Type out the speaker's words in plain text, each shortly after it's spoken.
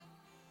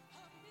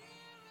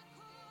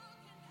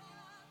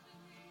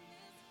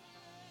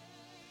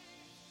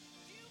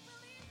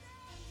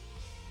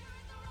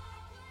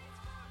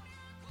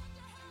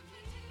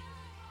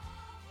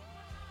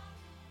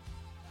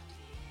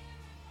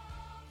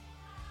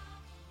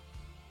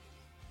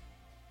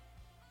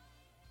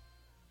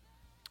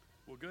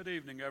Good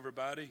evening,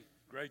 everybody.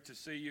 Great to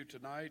see you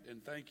tonight,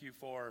 and thank you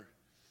for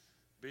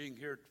being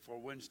here for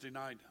Wednesday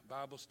night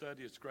Bible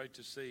study. It's great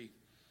to see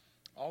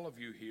all of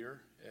you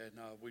here, and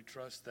we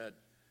trust that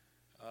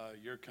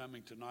your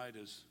coming tonight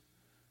is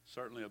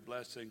certainly a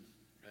blessing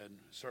and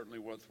certainly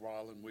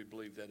worthwhile, and we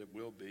believe that it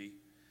will be.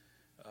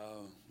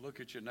 Look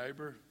at your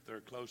neighbor,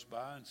 they're close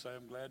by, and say,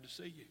 I'm glad to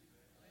see you.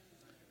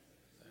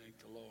 Thank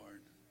the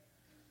Lord.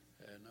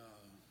 And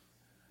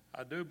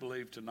I do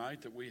believe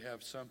tonight that we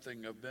have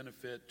something of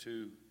benefit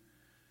to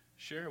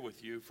share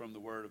with you from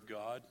the Word of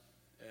God.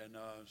 And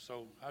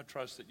so I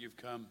trust that you've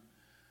come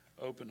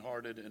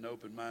open-hearted and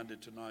open-minded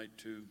tonight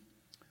to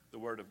the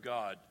Word of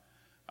God.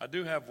 I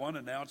do have one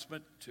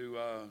announcement to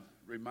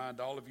remind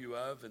all of you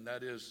of, and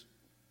that is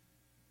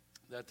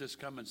that this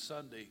coming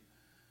Sunday,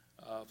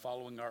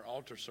 following our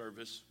altar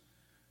service,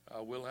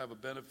 we'll have a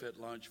benefit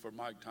lunch for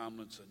Mike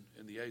Tomlinson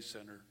in the A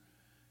Center.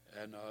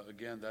 And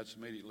again, that's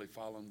immediately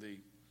following the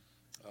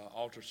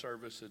altar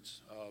service.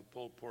 It's a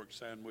pulled pork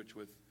sandwich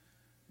with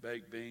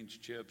baked beans,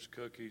 chips,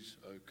 cookies,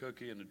 a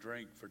cookie, and a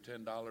drink for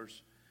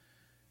 $10.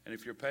 And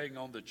if you're paying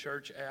on the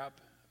church app,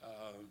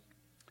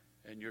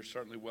 and you're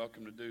certainly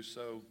welcome to do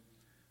so,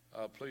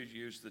 please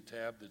use the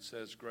tab that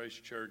says Grace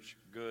Church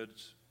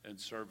Goods and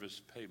Service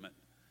Payment.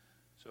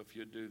 So if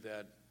you do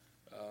that,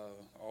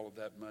 all of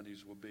that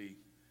monies will be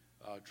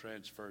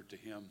transferred to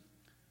him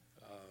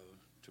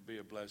to be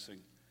a blessing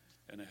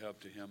and a help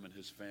to him and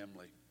his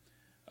family.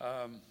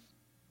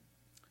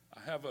 I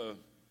have a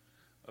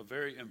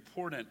very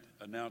important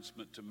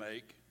announcement to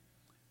make.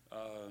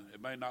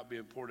 It may not be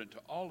important to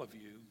all of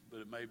you,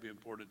 but it may be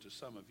important to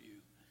some of you.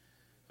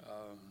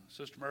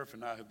 Sister Murphy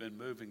and I have been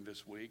moving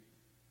this week,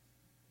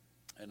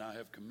 and I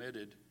have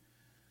committed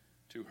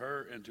to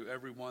her and to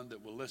everyone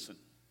that will listen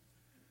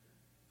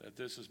that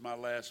this is my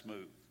last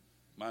move.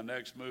 My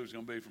next move is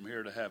going to be from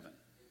here to heaven.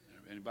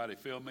 Anybody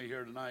feel me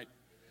here tonight?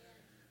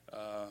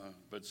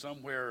 But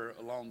somewhere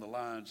along the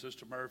line,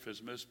 Sister Murph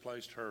has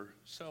misplaced her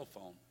cell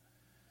phone,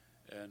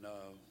 and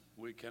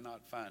we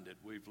cannot find it.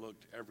 We've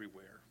looked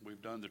everywhere.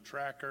 We've done the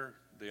tracker,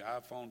 the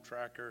iPhone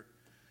tracker.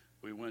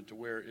 We went to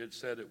where it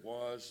said it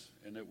was,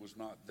 and it was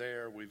not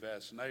there. We've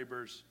asked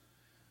neighbors.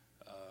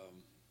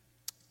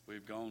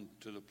 We've gone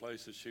to the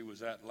place that she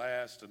was at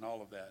last and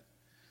all of that.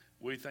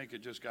 We think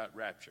it just got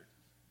raptured.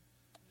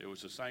 It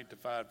was a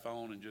sanctified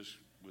phone and just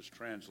was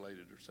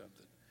translated or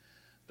something.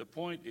 The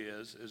point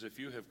is if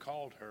you have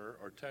called her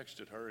or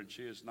texted her and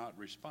she has not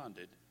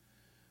responded,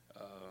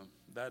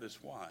 that is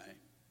why.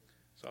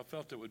 So I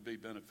felt it would be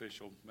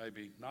beneficial,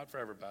 maybe not for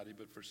everybody,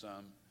 but for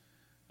some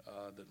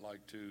that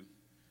like to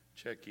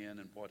check in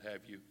and what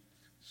have you.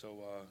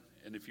 So,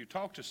 and if you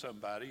talk to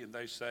somebody and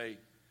they say,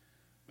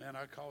 man,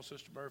 I called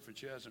Sister Murph and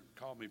she hasn't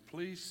called me,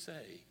 please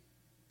say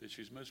that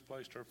she's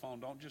misplaced her phone.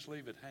 Don't just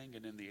leave it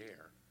hanging in the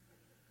air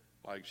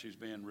like she's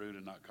being rude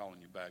and not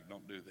calling you back.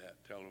 Don't do that.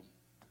 Tell them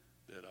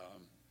that,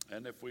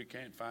 and if we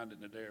can't find it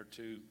in a day or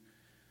two,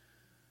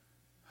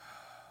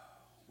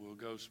 we'll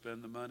go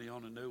spend the money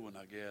on a new one,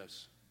 I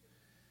guess.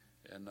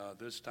 And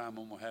this time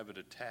I'm going to have it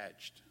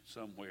attached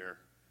somewhere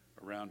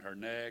around her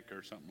neck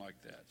or something like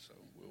that. So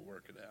we'll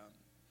work it out.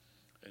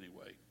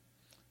 Anyway,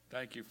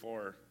 thank you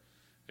for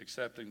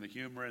accepting the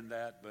humor in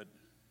that. But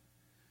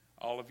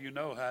all of you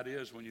know how it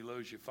is when you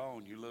lose your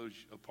phone. You lose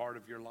a part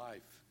of your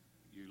life.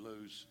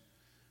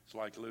 It's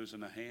like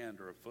losing a hand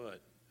or a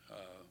foot.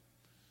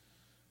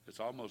 It's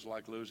almost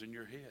like losing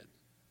your head.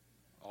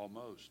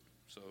 Almost.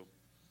 So,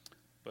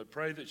 but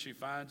pray that she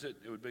finds it.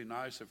 It would be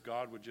nice if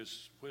God would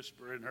just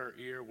whisper in her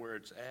ear where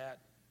it's at,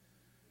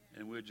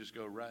 and we'd just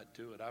go right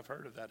to it. I've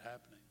heard of that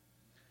happening.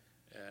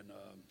 And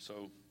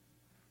so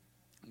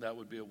that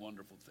would be a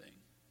wonderful thing.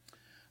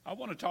 I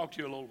want to talk to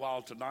you a little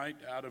while tonight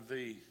out of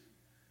the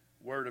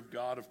Word of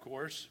God, of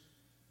course.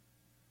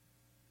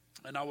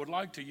 And I would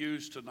like to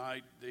use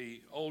tonight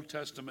the Old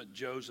Testament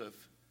Joseph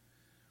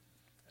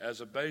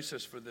as a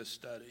basis for this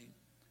study.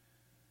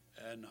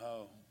 And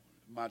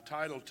my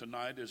title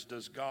tonight is,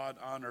 Does God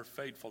Honor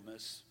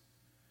Faithfulness?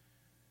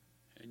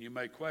 And you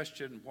may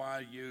question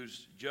why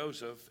use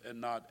Joseph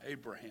and not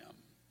Abraham.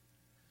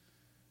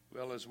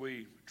 Well, as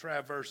we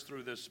traverse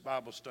through this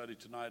Bible study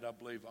tonight, I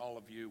believe all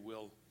of you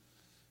will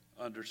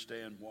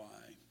understand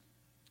why.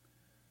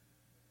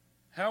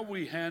 How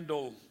we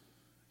handle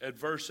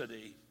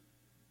adversity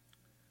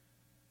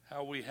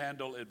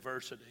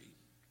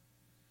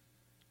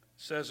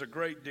says a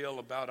great deal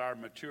about our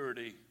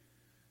maturity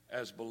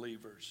as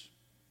believers.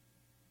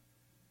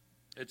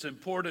 It's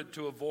important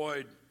to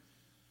avoid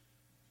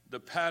the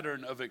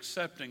pattern of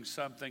accepting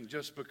something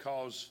just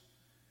because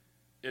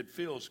it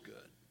feels good.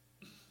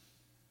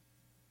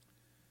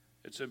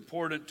 It's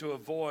important to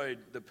avoid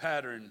the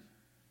pattern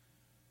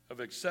of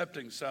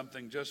accepting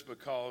something just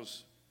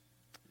because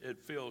it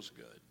feels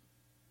good.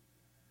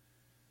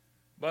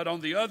 But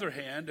on the other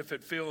hand, if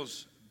it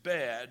feels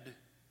bad,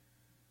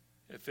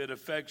 if it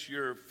affects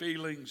your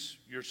feelings,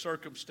 your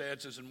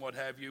circumstances, and what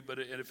have you,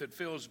 and if it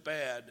feels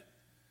bad,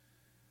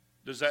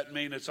 does that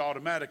mean it's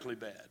automatically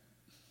bad?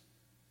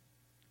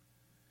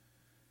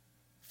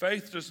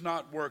 Faith does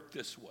not work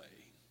this way.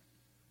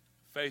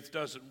 Faith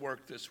doesn't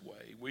work this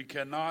way. We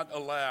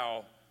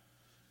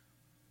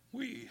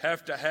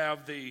have to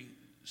have the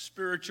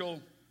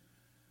spiritual,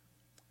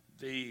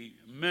 the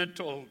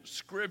mental,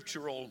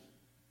 scriptural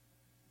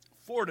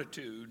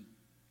fortitude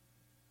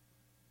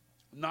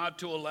not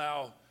to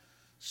allow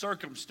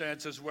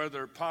circumstances,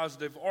 whether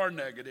positive or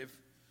negative,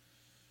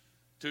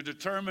 to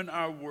determine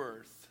our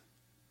worth,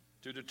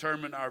 to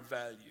determine our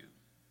value.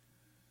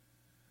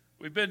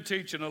 We've been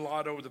teaching a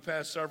lot over the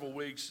past several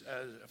weeks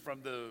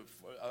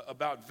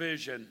about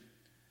vision,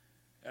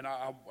 and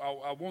I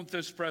want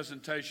this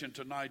presentation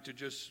tonight to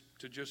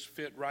just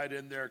fit right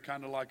in there,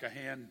 kind of like a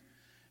hand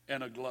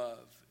in a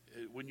glove.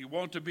 When you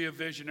want to be a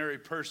visionary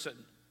person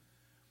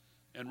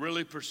and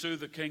really pursue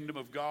the kingdom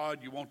of God,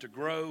 you want to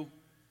grow,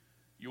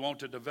 you want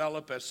to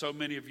develop, as so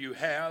many of you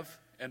have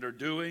and are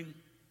doing.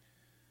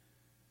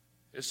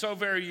 It's so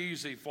very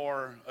easy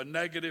for a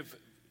negative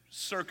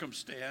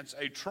circumstance,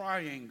 a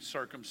trying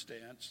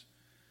circumstance,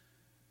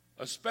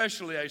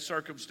 especially a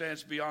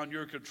circumstance beyond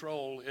your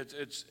control.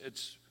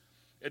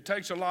 It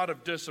takes a lot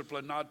of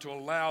discipline not to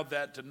allow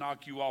that to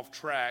knock you off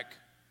track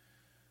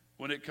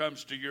when it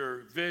comes to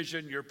your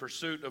vision, your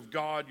pursuit of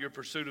God, your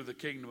pursuit of the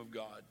kingdom of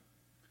God.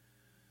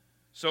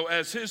 So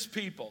as His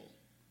people,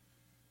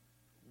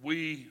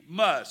 we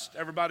must,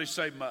 everybody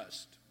say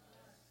must.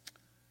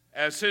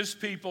 As His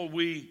people,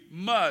 we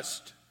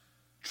must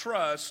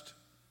trust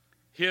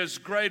His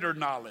greater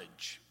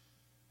knowledge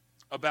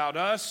about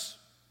us,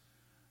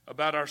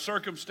 about our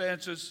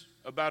circumstances,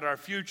 about our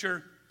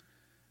future,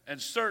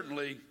 and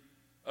certainly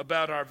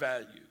about our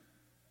value.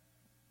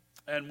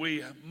 And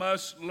we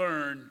must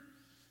learn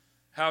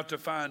how to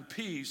find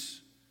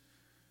peace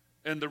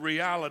in the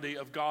reality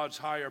of God's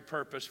higher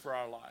purpose for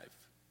our life.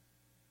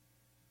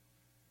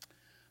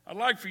 I'd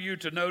like for you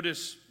to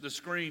notice the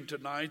screen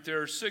tonight.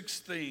 There are 6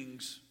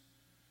 things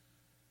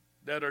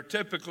that are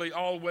typically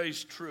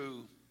always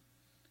true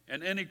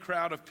in any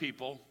crowd of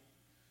people,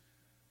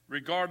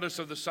 regardless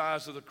of the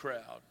size of the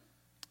crowd.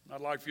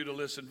 I'd like for you to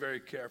listen very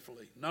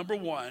carefully. Number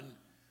 1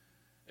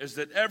 is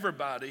that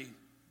everybody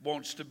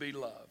wants to be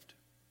loved.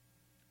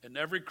 In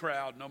every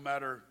crowd, no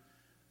matter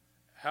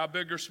how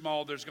big or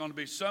small, there's going to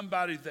be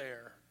somebody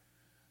there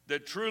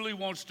that truly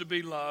wants to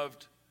be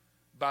loved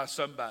by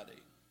somebody.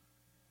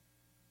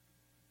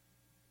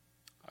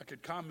 I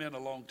could comment a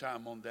long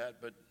time on that,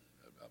 but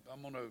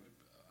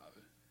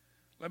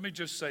let me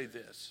just say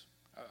this.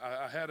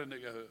 I had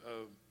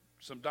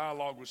some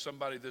dialogue with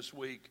somebody this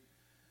week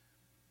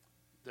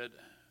that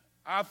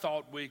I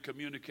thought we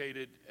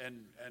communicated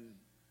and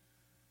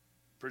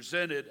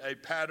presented a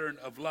pattern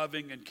of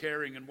loving and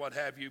caring and what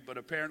have you, but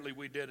apparently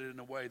we did it in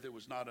a way that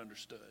was not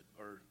understood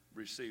or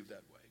received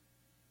that way.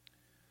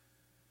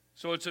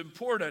 So it's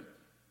important,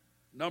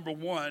 number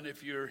 1,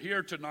 if you're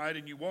here tonight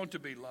and you want to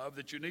be loved,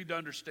 that you need to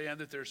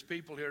understand that there's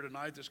people here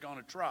tonight that's going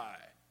to try.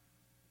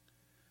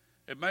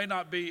 It may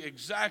not be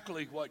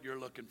exactly what you're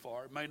looking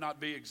for. It may not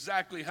be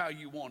exactly how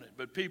you want it,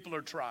 but people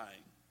are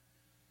trying.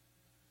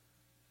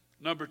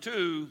 Number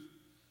 2,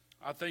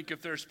 I think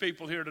if there's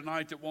people here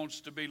tonight that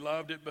wants to be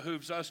loved, it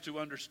behooves us to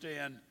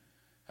understand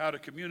how to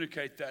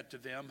communicate that to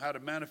them, how to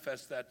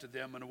manifest that to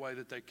them in a way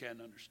that they can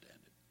understand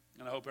it.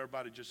 And I hope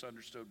everybody just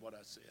understood what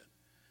I said.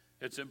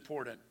 It's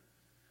important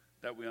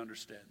that we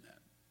understand that.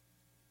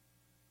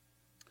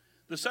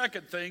 The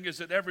second thing is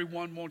that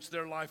everyone wants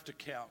their life to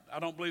count. I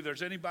don't believe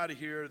there's anybody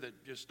here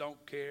that just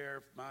don't care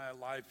if my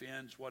life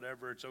ends,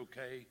 whatever, it's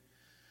okay.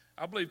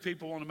 I believe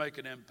people want to make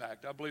an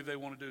impact. I believe they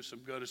want to do some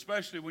good,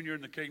 especially when you're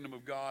in the kingdom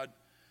of God.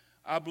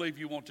 I believe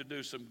you want to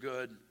do some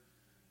good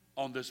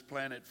on this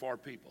planet for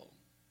people.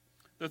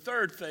 The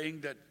third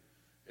thing that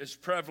is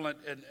prevalent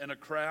in a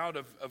crowd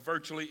of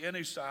virtually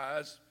any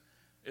size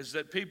is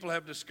that people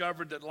have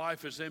discovered that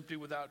life is empty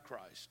without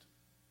Christ.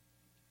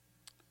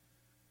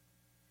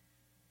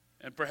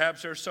 And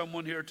perhaps there's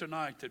someone here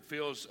tonight that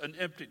feels an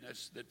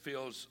emptiness, that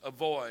feels a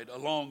void, a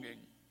longing.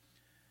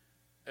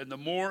 And the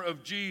more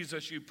of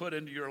Jesus you put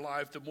into your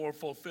life, the more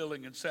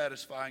fulfilling and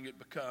satisfying it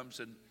becomes.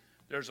 And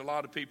there's a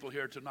lot of people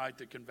here tonight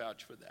that can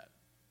vouch for that.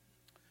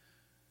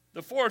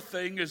 The fourth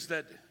thing is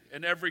that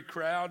in every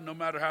crowd, no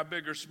matter how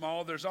big or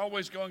small, there's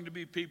always going to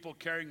be people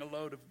carrying a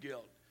load of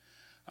guilt.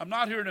 I'm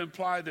not here to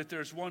imply that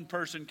there's one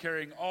person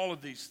carrying all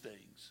of these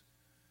things,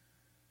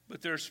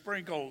 but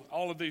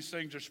all of these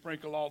things are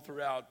sprinkled all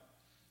throughout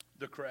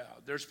the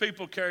crowd. There's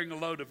people carrying a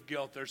load of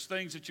guilt. There's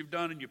things that you've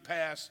done in your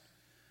past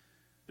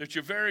that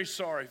you're very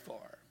sorry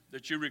for,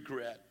 that you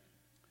regret,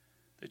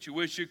 that you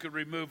wish you could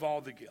remove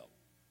all the guilt.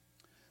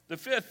 The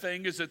fifth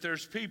thing is that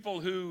there's people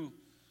who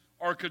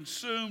are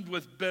consumed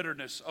with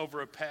bitterness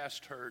over a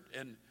past hurt.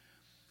 And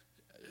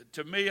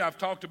to me, I've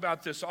talked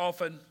about this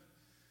often.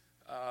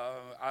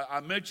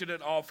 I mention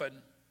it often.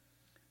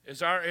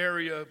 Is our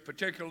area,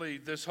 particularly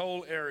this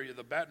whole area,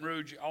 the Baton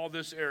Rouge, all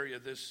this area,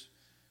 this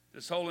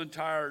whole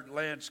entire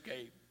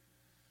landscape,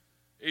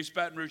 East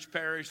Baton Rouge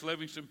Parish,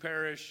 Livingston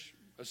Parish,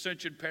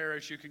 Ascension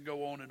Parish, you can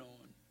go on and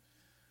on.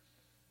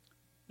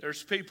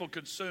 There's people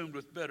consumed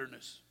with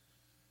bitterness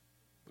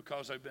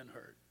because they've been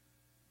hurt.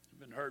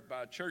 been hurt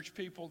by church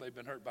people. They've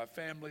been hurt by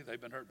family.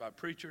 They've been hurt by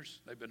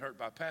preachers. They've been hurt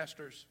by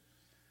pastors.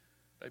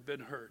 They've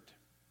been hurt.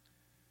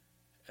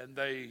 And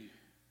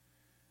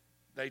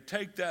they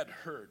take that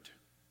hurt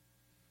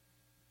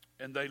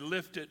and they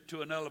lift it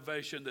to an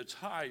elevation that's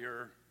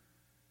higher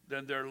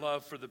than their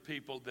love for the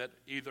people that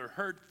either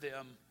hurt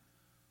them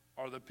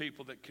or the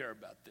people that care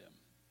about them.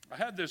 I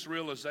had this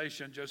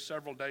realization just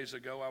several days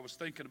ago. I was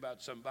thinking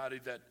about somebody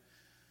that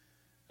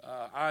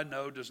I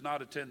know does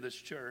not attend this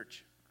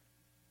church.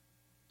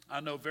 I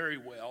know very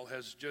well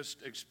has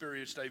just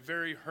experienced a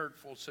very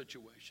hurtful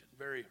situation,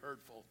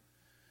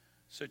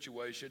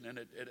 and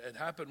it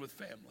happened with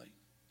family.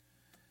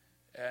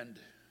 And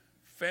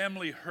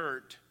family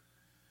hurt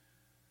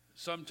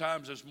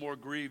sometimes is more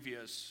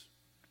grievous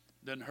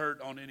than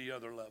hurt on any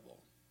other level.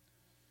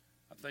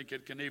 I think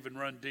it can even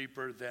run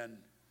deeper than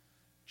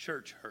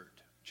church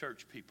hurt,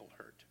 church people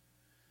hurt.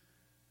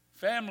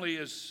 Family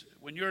is,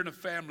 when you're in a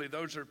family,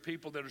 those are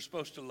people that are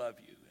supposed to love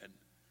you and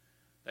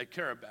they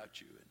care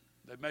about you and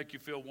they make you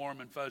feel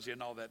warm and fuzzy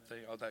and all that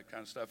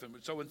kind of stuff. And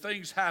so when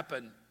things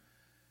happen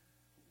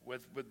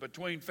with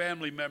between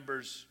family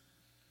members,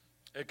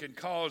 it can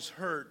cause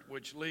hurt,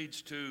 which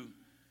leads to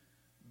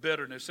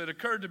bitterness. It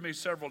occurred to me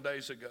several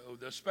days ago,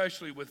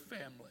 especially with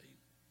family,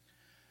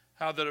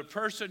 how that a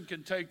person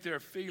can take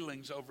their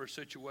feelings over a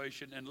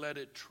situation and let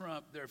it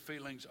trump their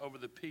feelings over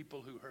the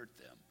people who hurt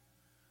them,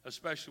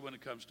 especially when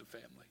it comes to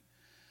family.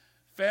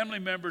 Family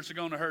members are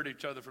going to hurt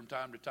each other from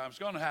time to time. It's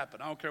going to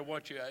happen. I don't care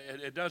what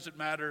it doesn't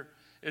matter.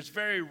 It's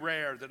very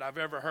rare that I've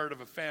ever heard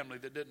of a family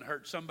that didn't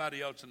hurt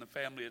somebody else in the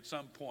family at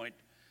some point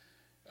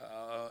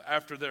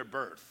after their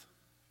birth.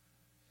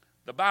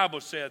 The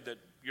Bible said that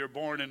you're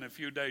born in a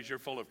few days, you're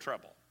full of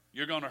trouble.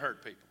 You're going to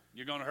hurt people.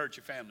 You're going to hurt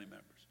your family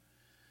members.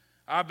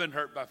 I've been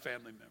hurt by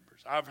family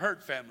members. I've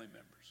hurt family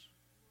members.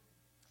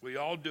 We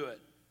all do it.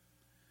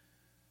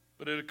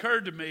 But it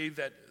occurred to me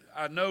that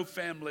I know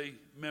family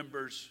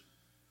members,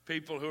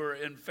 people who are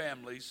in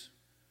families,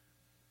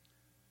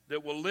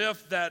 that will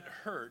lift that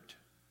hurt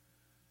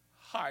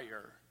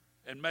higher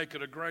and make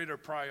it a greater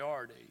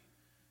priority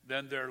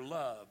than their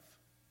love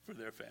for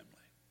their family.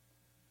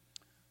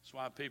 That's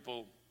why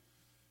people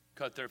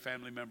cut their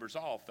family members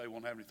off. They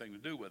won't have anything to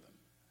do with them.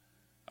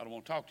 I don't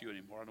want to talk to you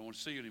anymore. I don't want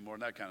to see you anymore,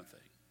 and that kind of thing.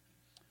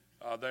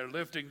 They're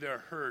lifting their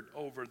hurt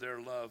over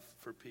their love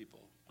for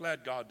people.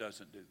 Glad God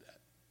doesn't do that.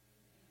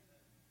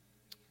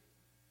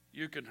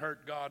 You can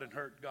hurt God and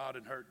hurt God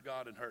and hurt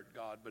God and hurt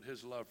God, but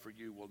his love for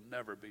you will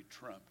never be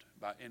trumped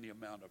by any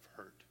amount of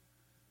hurt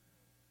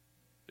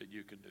that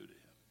you can do to him.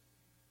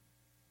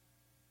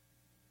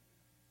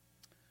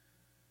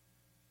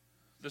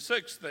 The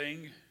sixth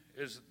thing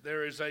is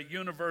there is a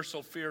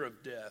universal fear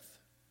of death,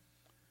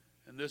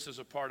 and this is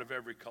a part of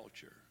every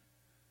culture.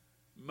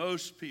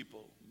 Most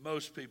people,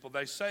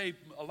 they say,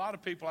 a lot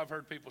of people, I've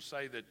heard people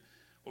say that,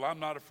 well, I'm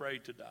not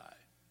afraid to die.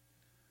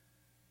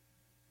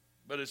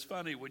 But it's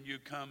funny when you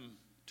come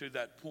to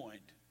that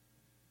point,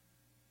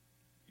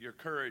 your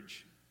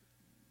courage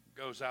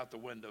goes out the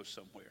window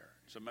somewhere.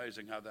 It's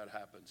amazing how that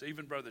happens.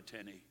 Even Brother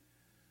Tenney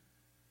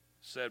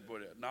said,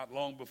 not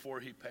long before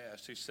he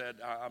passed, he said,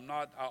 I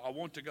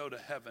want to go to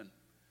heaven,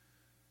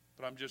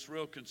 but I'm just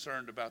real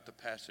concerned about the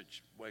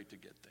passageway to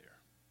get there.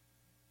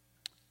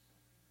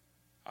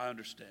 I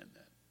understand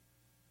that.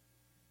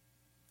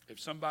 If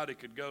somebody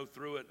could go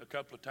through it a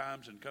couple of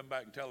times and come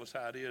back and tell us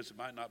how it is, it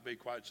might not be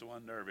quite so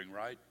unnerving,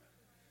 right?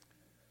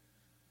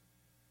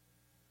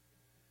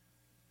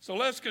 So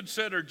let's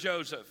consider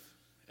Joseph.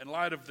 In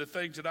light of the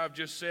things that I've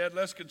just said,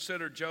 let's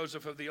consider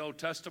Joseph of the Old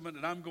Testament,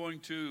 and I'm going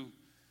to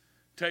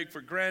take for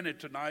granted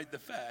tonight the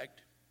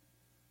fact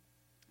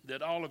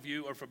that all of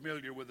you are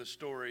familiar with the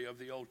story of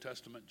the Old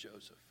Testament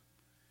Joseph.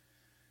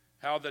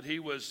 How that he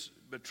was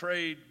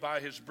betrayed by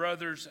his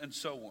brothers and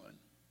so on.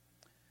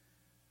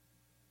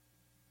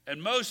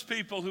 And most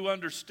people who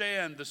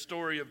understand the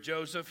story of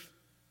Joseph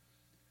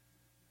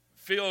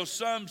feel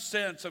some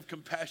sense of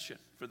compassion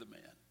for the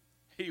man.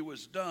 He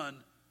was done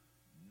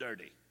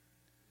dirty.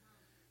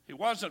 He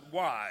wasn't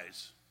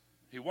wise.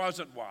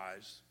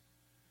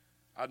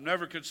 I've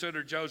never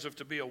considered Joseph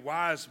to be a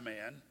wise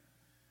man.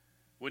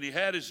 When he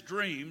had his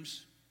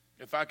dreams,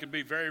 if I can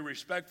be very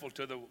respectful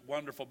to the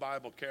wonderful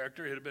Bible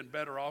character, he'd have been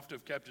better off to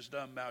have kept his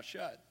dumb mouth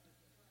shut.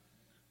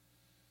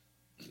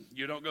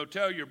 You don't go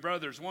tell your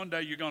brothers, one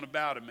day you're going to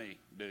bow to me,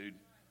 dude.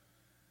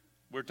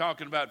 We're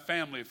talking about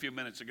family a few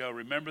minutes ago.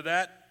 Remember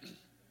that?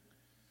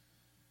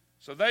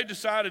 So they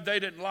decided they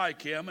didn't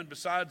like him, and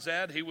besides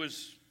that, he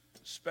was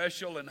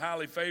special and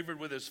highly favored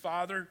with his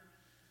father,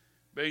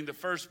 being the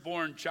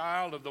firstborn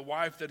child of the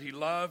wife that he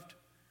loved.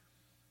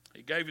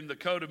 He gave him the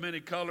coat of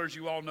many colors.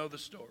 You all know the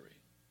story.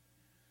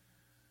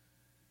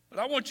 But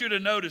I want you to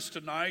notice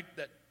tonight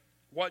that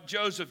what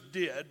Joseph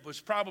did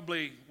was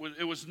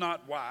it was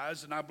not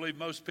wise, and I believe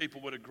most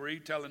people would agree,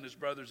 telling his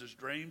brothers his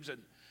dreams.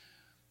 And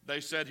they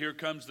said, here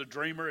comes the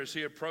dreamer, as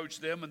he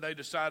approached them, and they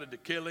decided to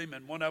kill him,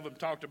 and one of them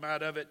talked him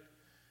out of it.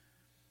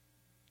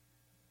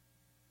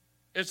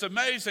 It's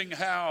amazing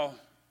how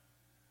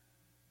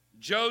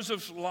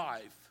Joseph's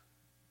life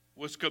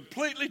was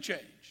completely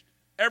changed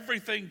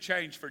everything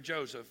changed for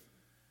Joseph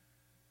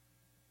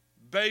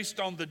based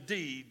on the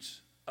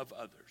deeds of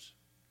others.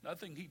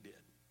 Nothing he did.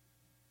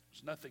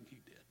 There's nothing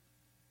he did.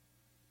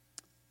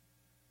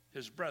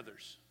 His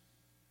brothers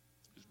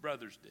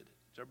did it.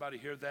 Does everybody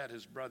hear that?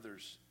 His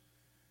brothers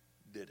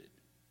did it.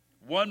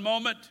 One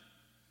moment,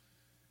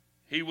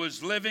 he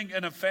was living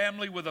in a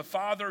family with a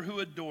father who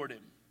adored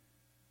him.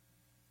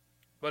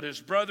 But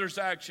his brother's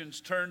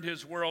actions turned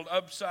his world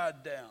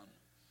upside down.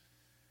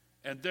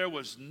 And there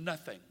was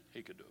nothing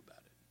he could do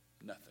about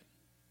it. Nothing.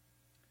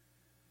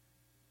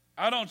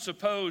 I don't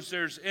suppose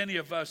there's any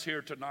of us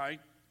here tonight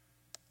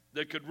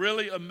that could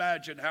really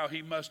imagine how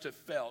he must have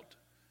felt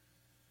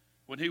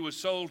when he was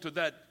sold to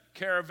that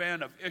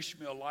caravan of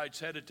Ishmaelites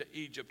headed to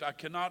Egypt. I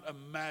cannot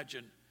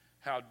imagine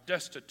how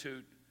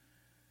destitute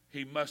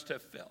he must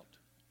have felt.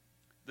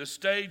 The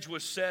stage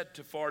was set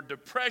for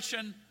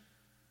depression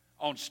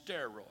on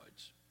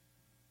steroids.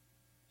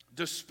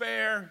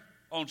 Despair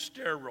on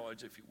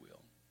steroids, if you will.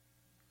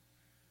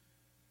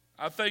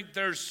 I think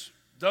there's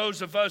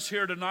those of us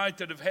here tonight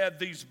that have had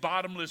these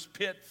bottomless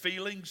pit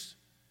feelings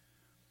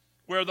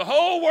where the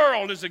whole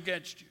world is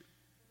against you.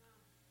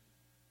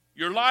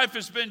 Your life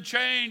has been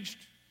changed,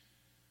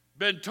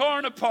 been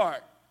torn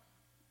apart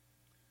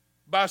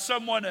by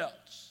someone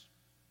else.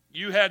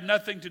 You had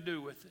nothing to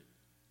do with it.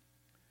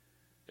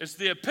 It's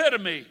the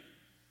epitome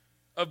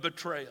of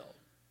betrayal.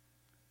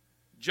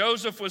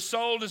 Joseph was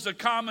sold as a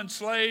common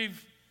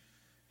slave.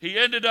 He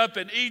ended up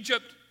in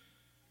Egypt.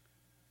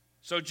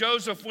 So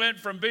Joseph went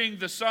from being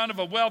the son of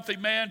a wealthy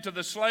man to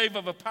the slave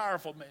of a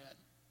powerful man.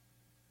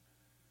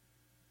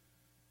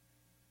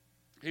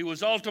 He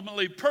was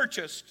ultimately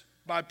purchased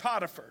by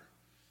Potiphar,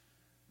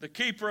 the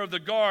keeper of the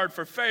guard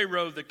for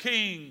Pharaoh, the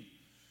king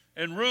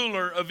and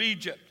ruler of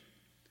Egypt.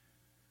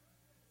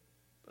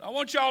 But I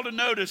want y'all to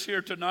notice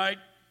here tonight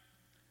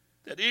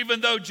that even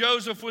though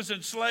Joseph was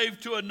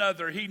enslaved to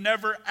another, he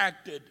never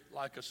acted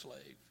like a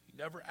slave. He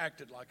never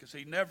acted like us.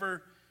 He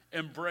never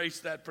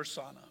embraced that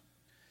persona.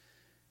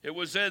 It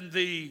was in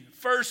the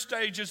first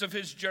stages of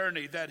his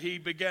journey that he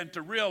began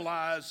to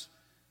realize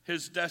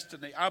his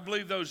destiny. I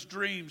believe those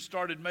dreams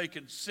started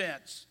making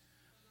sense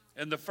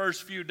in the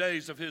first few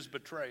days of his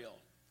betrayal.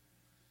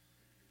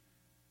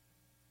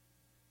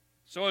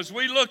 So as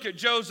we look at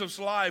Joseph's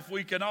life,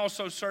 we can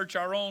also search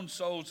our own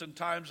souls in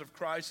times of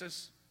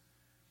crisis.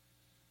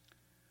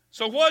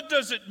 So what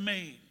does it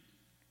mean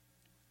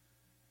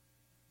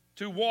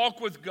to walk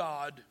with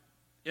God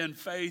in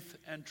faith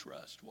and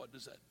trust? What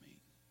does that mean?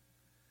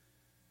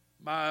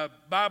 My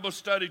Bible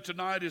study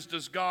tonight is,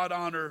 does God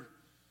honor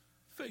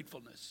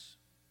faithfulness?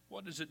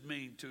 What does it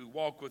mean to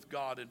walk with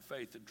God in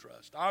faith and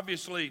trust?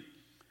 Obviously,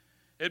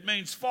 it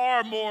means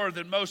far more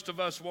than most of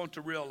us want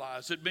to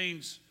realize. It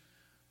means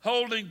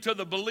holding to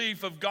the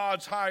belief of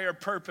God's higher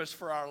purpose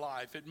for our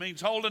life. It means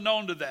holding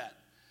on to that.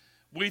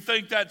 We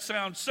think that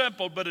sounds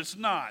simple, but it's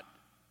not.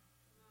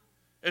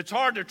 It's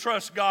hard to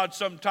trust God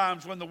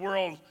sometimes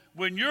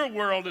when your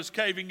world is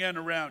caving in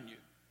around you.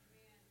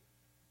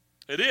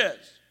 It is.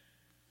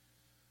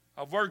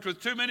 I've worked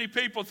with too many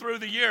people through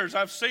the years.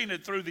 I've seen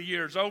it through the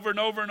years, over and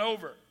over and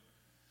over.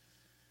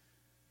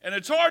 And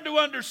it's hard to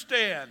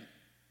understand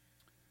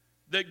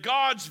that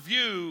God's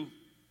view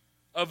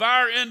of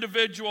our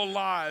individual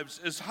lives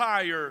is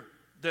higher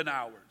than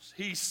ours.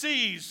 He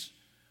sees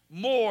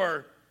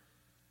more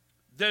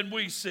than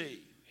we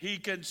see. He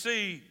can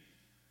see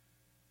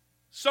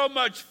so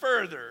much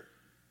further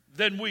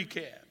than we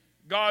can.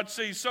 God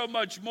sees so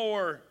much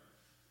more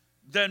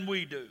than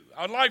we do.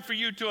 I'd like for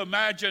you to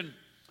imagine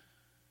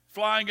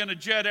flying in a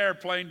jet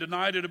airplane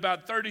tonight at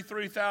about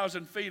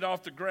 33,000 feet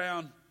off the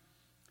ground.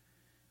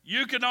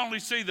 You can only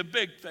see the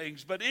big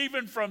things, but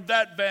even from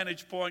that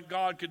vantage point,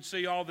 God can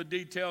see all the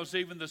details,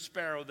 even the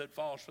sparrow that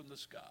falls from the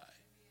sky,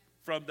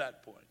 from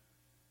that point.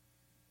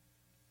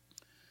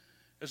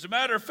 As a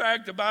matter of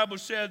fact, the Bible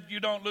said you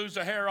don't lose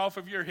a hair off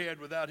of your head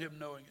without Him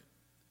knowing it.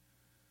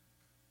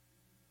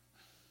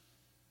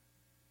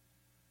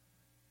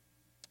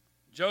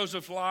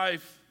 Joseph's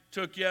life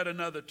took yet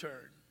another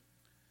turn.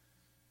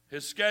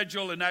 His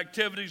schedule and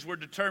activities were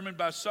determined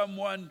by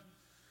someone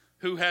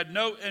who had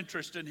no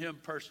interest in him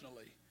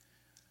personally.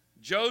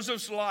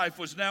 Joseph's life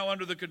was now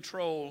under the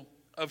control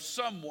of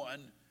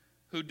someone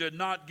who did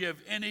not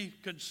give any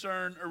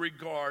concern or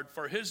regard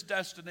for his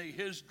destiny,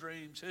 his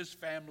dreams, his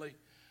family.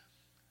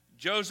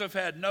 Joseph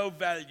had no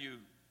value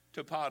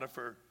to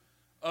Potiphar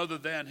other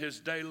than his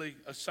daily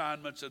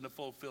assignments and the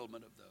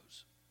fulfillment of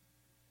those.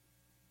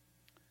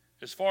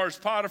 As far as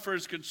Potiphar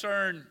is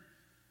concerned,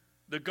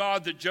 the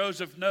God that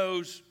Joseph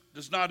knows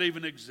does not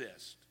even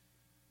exist.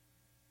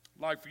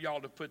 I'd like for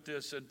y'all to put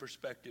this in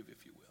perspective,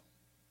 if you will.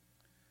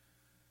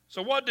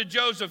 So what did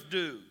Joseph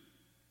do?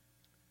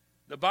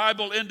 The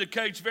Bible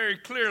indicates very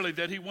clearly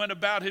that he went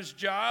about his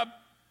job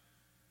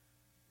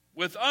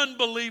with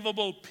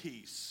unbelievable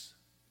peace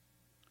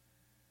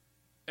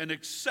and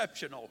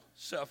exceptional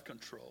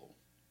self-control,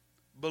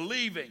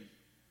 believing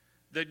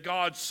that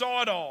God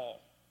saw it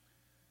all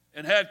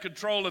and had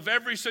control of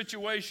every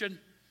situation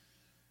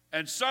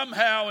And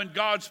somehow, in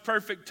God's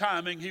perfect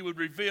timing, he would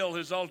reveal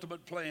his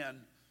ultimate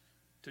plan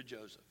to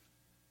Joseph.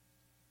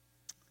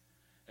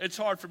 It's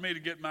hard for me to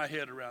get my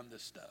head around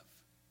this stuff.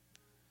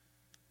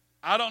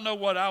 I don't know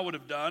what I would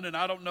have done, and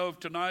I don't know if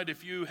tonight,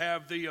 if you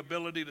have the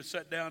ability to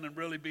sit down and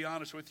really be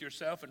honest with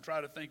yourself and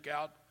try to think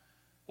out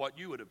what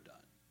you would have done.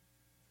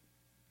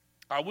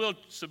 I will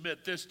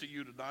submit this to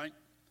you tonight,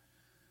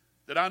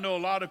 that I know a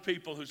lot of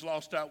people who's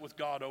lost out with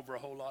God over a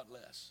whole lot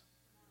less.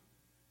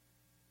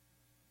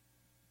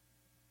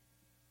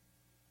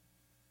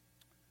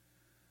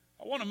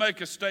 I want to make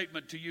a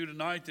statement to you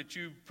tonight that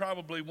you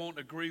probably won't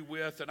agree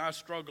with, and I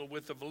struggle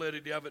with the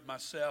validity of it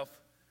myself.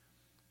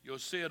 You'll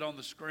see it on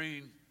the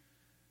screen,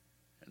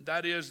 and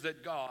that is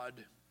that God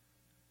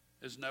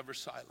is never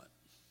silent.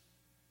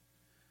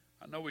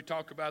 I know we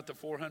talk about the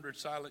 400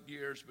 silent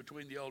years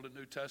between the Old and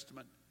New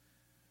Testament.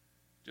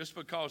 Just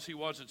because he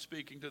wasn't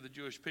speaking to the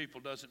Jewish people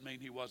doesn't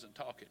mean he wasn't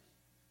talking.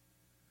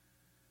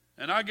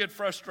 And I get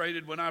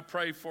frustrated when I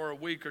pray for a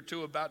week or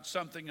two about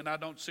something and I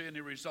don't see any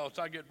results.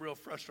 I get real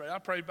frustrated. I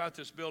prayed about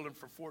this building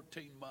for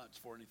 14 months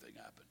before anything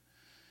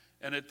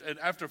happened. And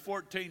after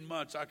 14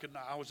 months,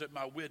 I was at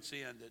my wit's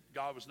end that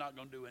God was not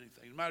going to do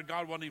anything.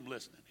 God wasn't even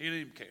listening. He didn't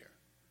even care.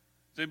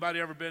 Has anybody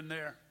ever been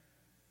there?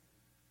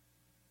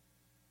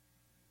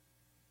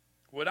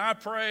 When I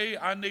pray,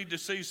 I need to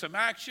see some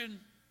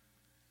action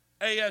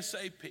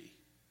ASAP.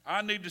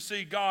 I need to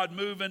see God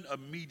moving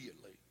immediately.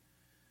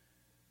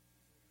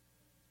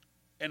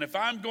 And if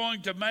I'm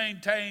going to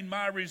maintain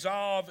my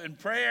resolve in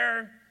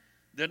prayer,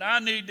 then I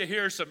need to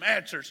hear some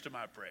answers to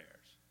my prayers.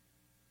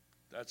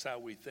 That's how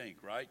we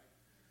think, right?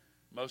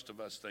 Most of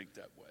us think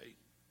that way.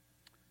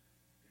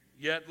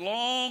 Yet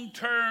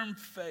long-term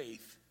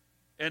faith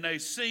in a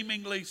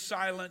seemingly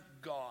silent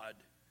God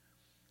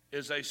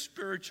is a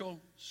spiritual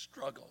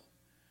struggle.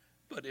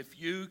 But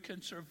if you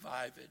can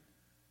survive it,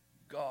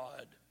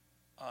 God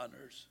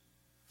honors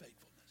faithfulness.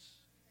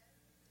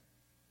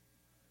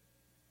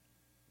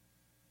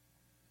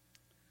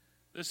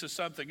 This is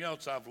something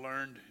else I've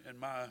learned in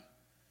my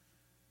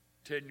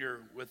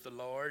tenure with the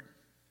Lord.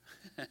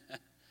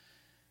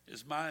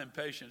 Is my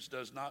impatience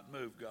does not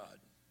move God.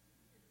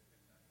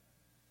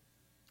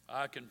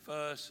 I can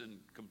fuss and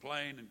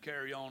complain and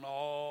carry on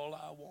all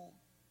I want,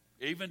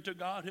 even to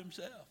God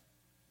himself.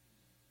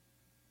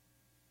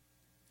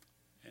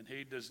 And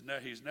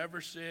he's never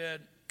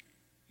said,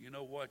 you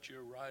know what,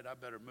 you're right, I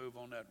better move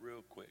on that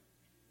real quick.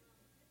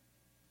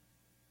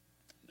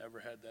 Never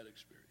had that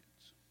experience.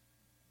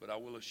 But I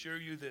will assure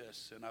you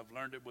this, and I've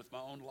learned it with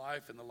my own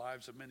life and the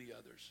lives of many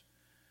others.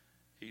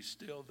 He's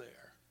still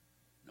there,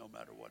 no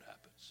matter what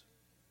happens.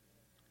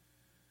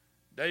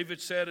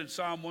 David said in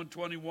Psalm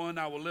 121,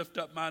 I will lift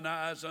up mine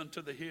eyes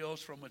unto the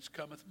hills from which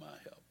cometh my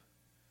help.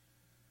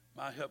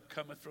 My help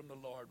cometh from the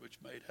Lord which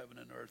made heaven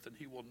and earth, and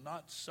he will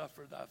not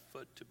suffer thy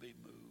foot to be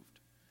moved.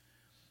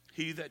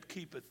 He that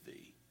keepeth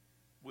thee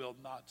will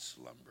not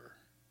slumber.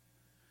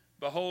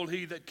 Behold,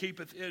 he that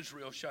keepeth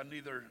Israel shall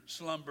neither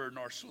slumber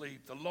nor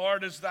sleep. The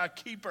Lord is thy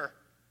keeper.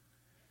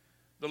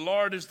 The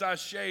Lord is thy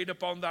shade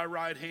upon thy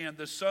right hand.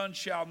 The sun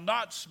shall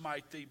not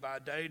smite thee by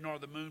day, nor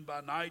the moon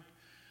by night.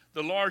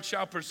 The Lord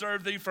shall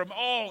preserve thee from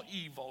all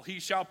evil. He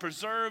shall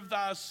preserve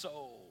thy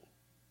soul.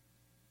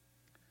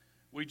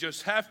 We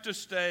just have to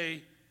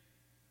stay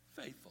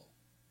faithful.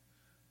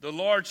 The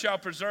Lord shall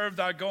preserve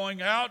thy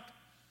going out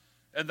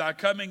and thy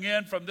coming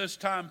in from this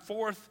time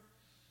forth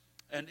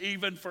and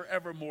even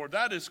forevermore.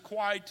 That is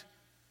quite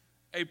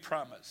a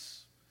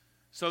promise.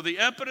 So the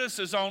impetus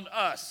is on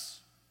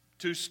us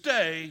to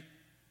stay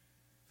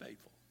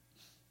faithful.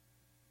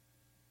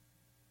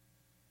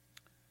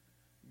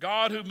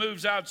 God, who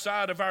moves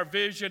outside of our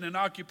vision and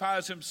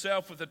occupies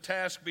himself with a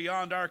task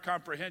beyond our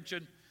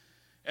comprehension,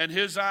 and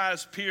his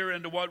eyes peer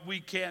into what we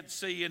can't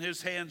see, and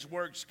his hands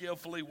work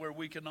skillfully where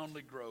we can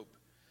only grope.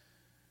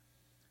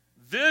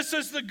 This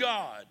is the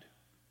God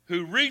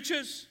who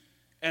reaches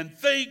and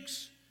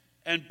thinks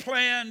and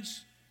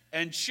plans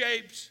and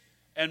shapes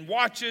and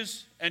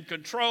watches and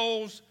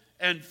controls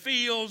and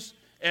feels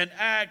and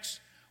acts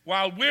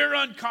while we're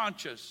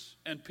unconscious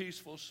and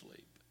peaceful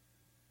sleep.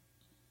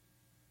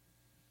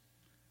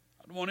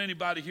 I don't want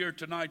anybody here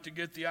tonight to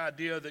get the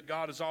idea that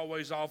God is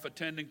always off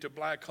attending to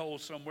black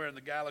holes somewhere in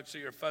the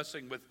galaxy or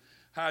fussing with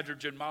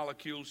hydrogen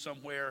molecules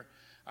somewhere.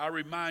 I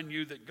remind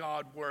you that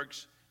God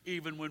works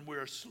even when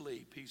we're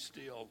asleep. He's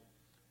still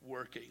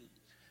working.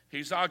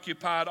 He's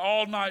occupied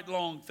all night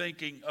long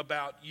thinking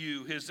about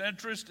you. His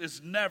interest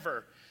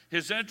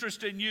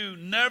in you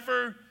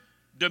never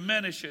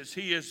diminishes.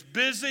 He is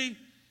busy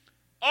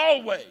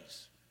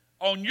always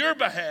on your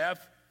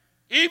behalf,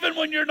 even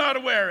when you're not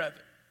aware of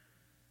it.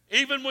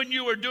 Even when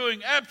you are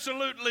doing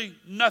absolutely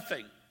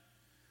nothing.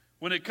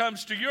 When it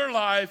comes to your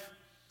life,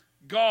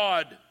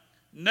 God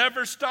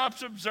never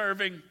stops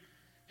observing.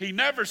 He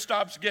never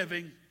stops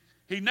giving.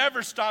 He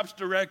never stops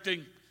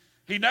directing.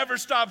 He never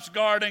stops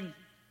guarding.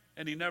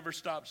 And he never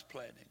stops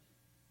planning.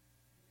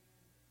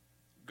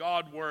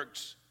 God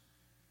works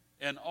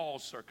in all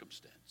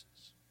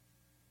circumstances.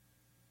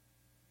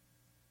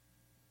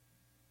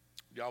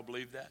 Do y'all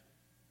believe that?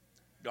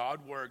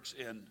 God works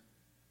in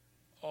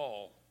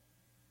all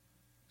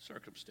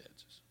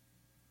circumstances.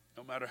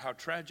 No matter how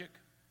tragic,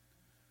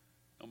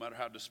 no matter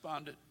how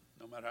despondent,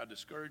 no matter how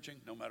discouraging,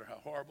 no matter how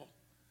horrible,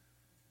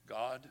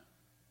 God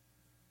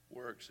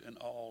works in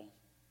all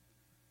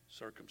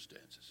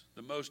circumstances.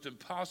 The most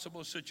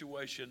impossible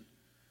situations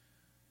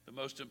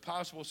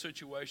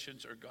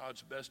are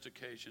God's best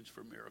occasions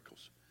for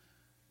miracles.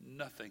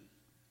 Nothing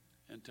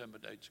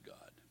intimidates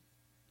God.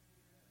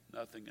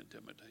 Nothing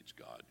intimidates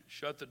God.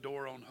 Shut the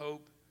door on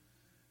hope.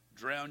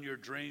 Drown your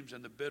dreams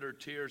in the bitter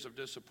tears of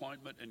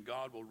disappointment, and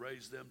God will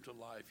raise them to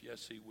life.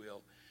 Yes, He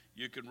will.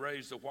 You can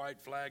raise the white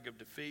flag of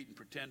defeat and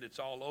pretend it's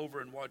all over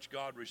and watch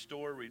God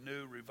restore,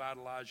 renew,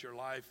 revitalize your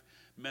life,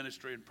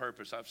 ministry, and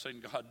purpose. I've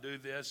seen God do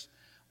this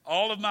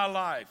all of my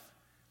life,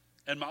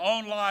 in my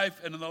own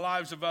life and in the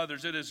lives of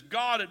others. It is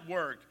God at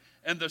work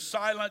in the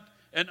silent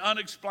and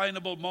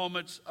unexplainable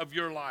moments of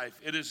your life.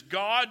 It is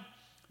God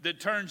that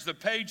turns the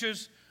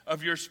pages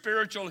of your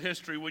spiritual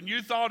history. When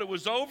you thought it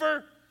was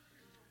over,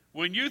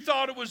 when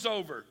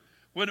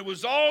it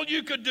was all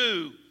you could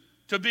do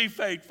to be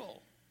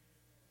faithful,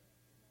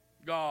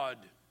 God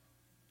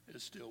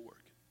is still working.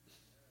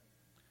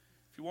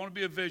 If you want to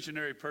be a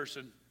visionary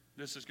person,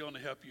 this is going to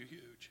help you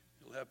huge.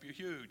 It'll help you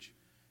huge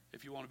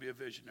if you want to be a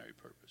visionary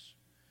purpose.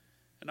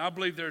 And I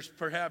believe there's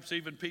perhaps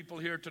even people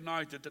here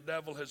tonight that the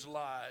devil has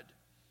lied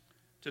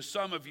to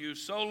some of you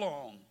so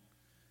long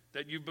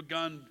that you've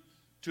begun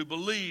to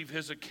believe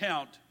his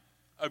account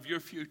of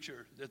your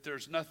future, that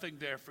there's nothing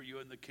there for you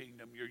in the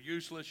kingdom. You're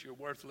useless, you're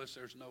worthless,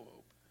 there's no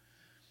hope.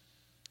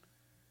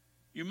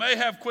 You may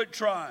have quit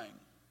trying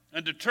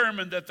and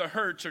determined that the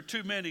hurts are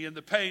too many and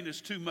the pain is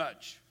too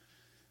much.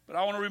 But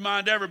I want to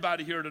remind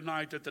everybody here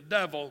tonight that the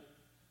devil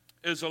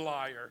is a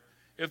liar.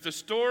 If the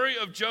story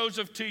of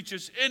Joseph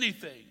teaches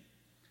anything,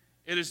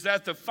 it is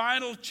that the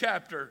final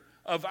chapter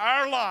of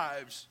our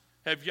lives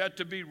have yet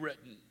to be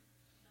written.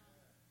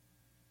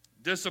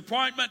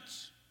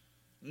 Disappointments,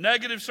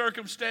 negative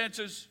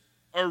circumstances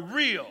are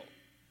real,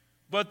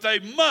 but they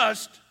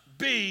must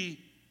be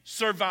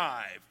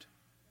survived.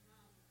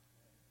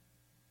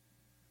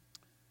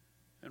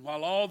 And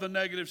while all the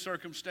negative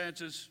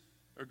circumstances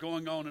are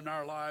going on in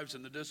our lives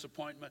and the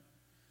disappointment,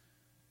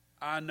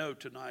 I know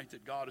tonight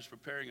that God is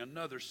preparing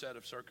another set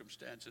of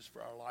circumstances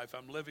for our life.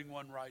 I'm living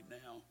one right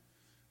now.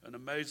 An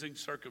amazing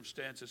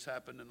circumstance has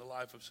happened in the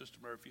life of Sister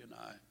Murphy and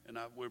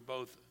I. We're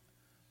both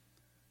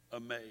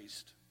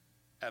amazed,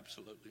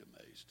 absolutely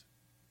amazed,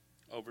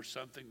 over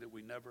something that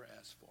we never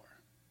asked for.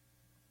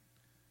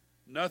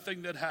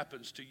 Nothing that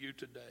happens to you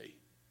today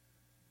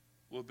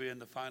will be in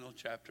the final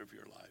chapter of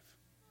your life.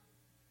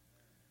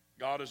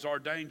 God has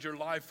ordained your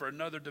life for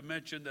another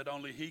dimension that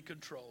only He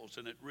controls,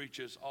 and it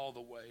reaches all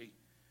the way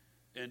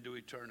into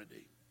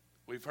eternity.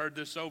 We've heard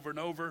this over and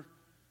over,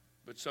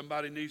 but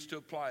somebody needs to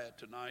apply it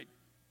tonight.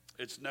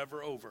 It's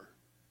never over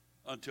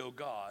until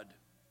God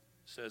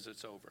says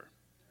it's over.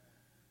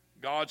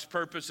 God's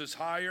purpose is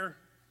higher.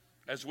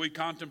 As we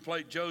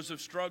contemplate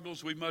Joseph's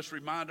struggles, we must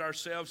remind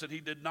ourselves that he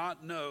did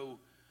not know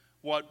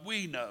what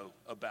we know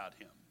about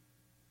him.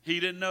 He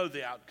didn't know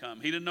the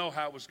outcome. He didn't know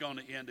how it was going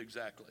to end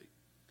exactly.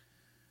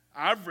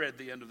 I've read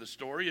the end of the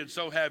story, and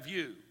so have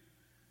you.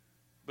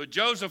 But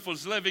Joseph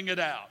was living it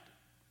out.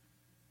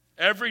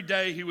 Every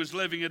day he was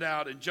living it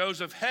out, and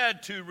Joseph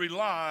had to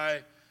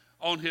rely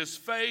on his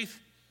faith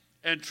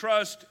and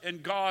trust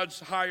in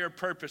God's higher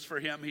purpose for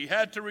him. He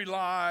had to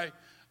rely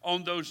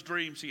on those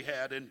dreams he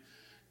had. And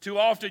too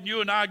often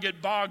you and I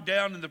get bogged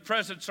down in the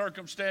present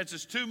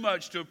circumstances too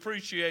much to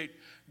appreciate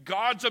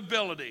God's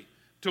ability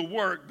to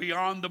work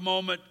beyond the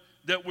moment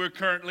that we're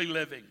currently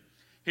living.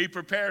 He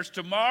prepares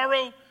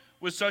tomorrow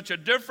with such a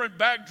different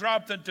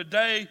backdrop than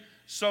today,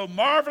 so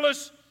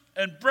marvelous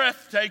and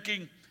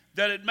breathtaking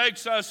that it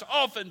makes us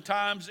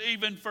oftentimes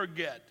even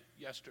forget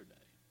yesterday.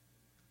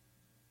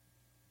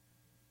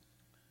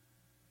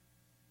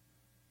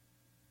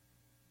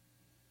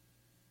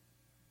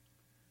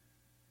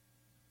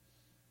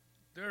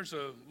 There's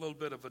a little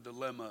bit of a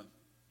dilemma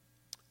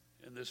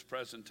in this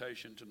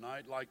presentation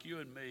tonight. Like you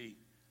and me,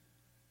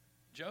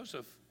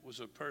 Joseph was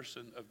a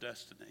person of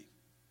destiny.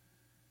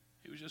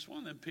 He was just one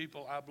of them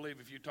people, I believe,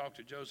 if you talked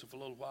to Joseph a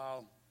little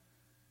while,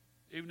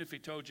 even if he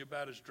told you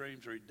about his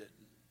dreams or he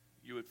didn't,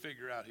 you would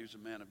figure out he was a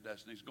man of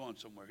destiny. He's going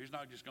somewhere. He's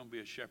not just going to be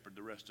a shepherd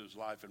the rest of his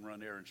life and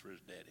run errands for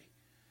his daddy.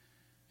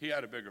 He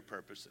had a bigger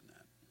purpose than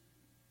that.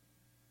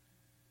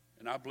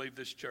 And I believe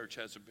this church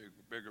has a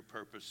bigger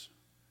purpose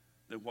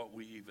than what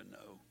we even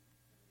know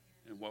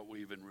and what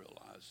we even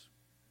realize.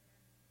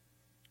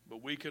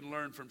 But we can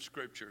learn from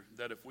Scripture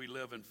that if we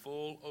live in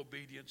full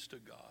obedience to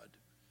God,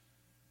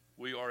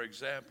 we are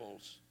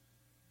examples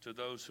to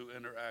those who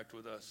interact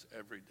with us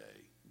every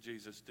day.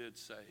 Jesus did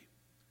say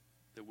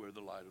that we're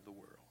the light of the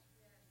world.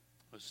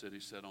 A city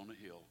set on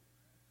a hill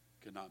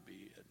cannot be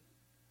hid.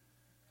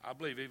 I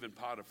believe even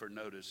Potiphar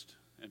noticed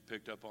and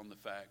picked up on the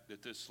fact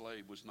that this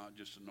slave was not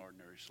just an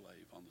ordinary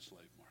slave on the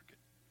slave market.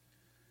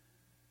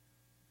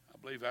 I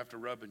believe after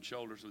rubbing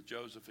shoulders with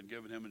Joseph and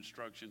giving him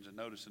instructions and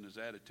noticing his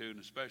attitude,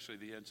 and especially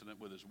the incident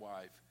with his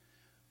wife,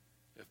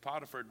 If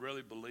Potiphar had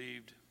really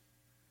believed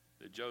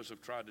that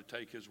Joseph tried to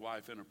take his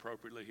wife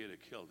inappropriately, he'd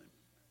have killed him.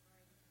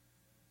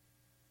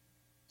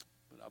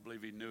 But I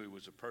believe he knew he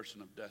was a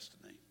person of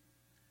destiny,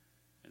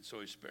 and so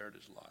he spared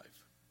his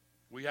life.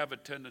 We have a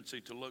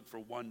tendency to look for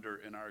wonder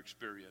in our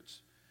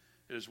experience.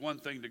 It is one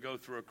thing to go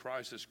through a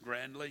crisis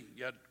grandly,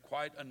 yet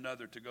quite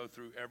another to go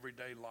through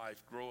everyday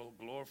life,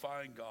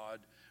 glorifying God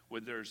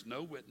when there is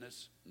no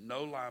witness,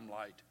 no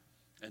limelight,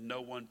 and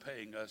no one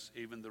paying us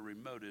even the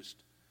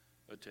remotest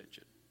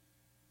attention.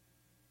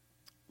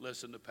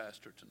 Listen to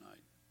Pastor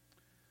tonight.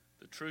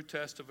 The true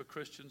test of a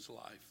Christian's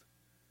life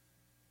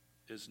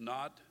is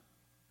not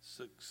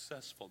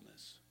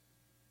successfulness,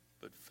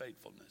 but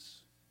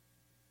faithfulness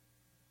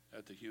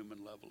at the human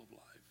level of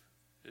life.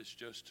 It's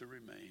just to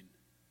remain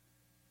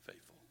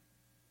faithful.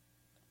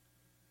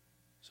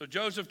 So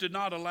Joseph did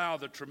not allow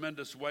the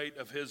tremendous weight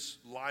of his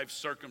life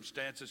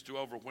circumstances to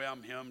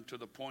overwhelm him to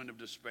the point of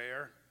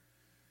despair.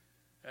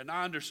 And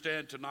I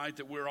understand tonight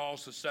that we're all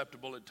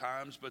susceptible at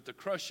times, but the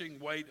crushing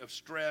weight of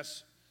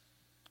stress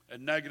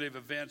and negative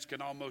events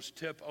can almost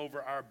tip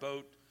over our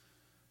boat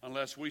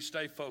unless we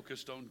stay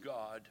focused on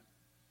God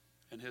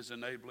and his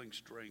enabling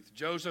strength.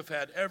 Joseph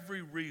had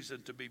every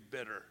reason to be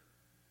bitter,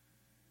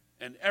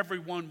 and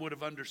everyone would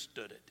have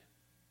understood it.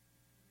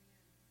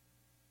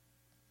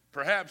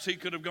 Perhaps he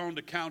could have gone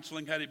to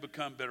counseling had he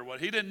become bitter. Well,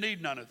 he didn't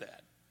need none of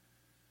that.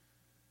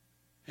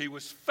 He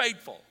was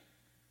faithful.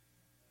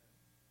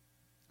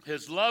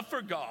 His love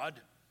for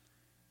God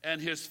and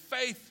his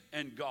faith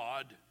in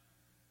God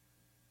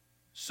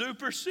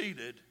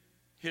superseded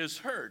his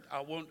hurt.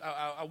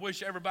 I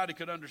wish everybody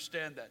could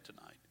understand that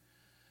tonight.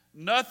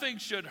 Nothing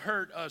should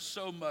hurt us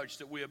so much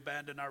that we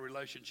abandon our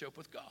relationship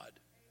with God.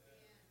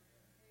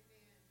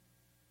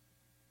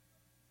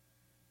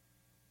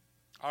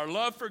 Our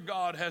love for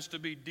God has to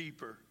be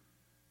deeper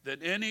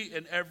than any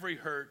and every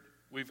hurt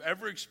we've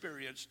ever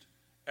experienced,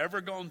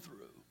 ever gone through.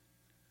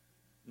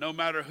 No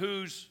matter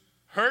who's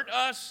hurt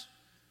us,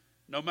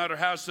 no matter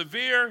how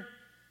severe,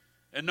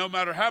 and no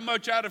matter how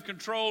much out of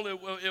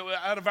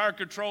our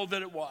control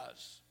that it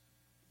was.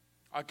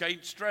 I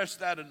can't stress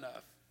that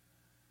enough.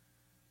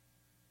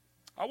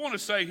 I want to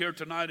say here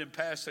tonight in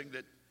passing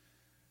that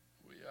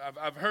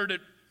I've heard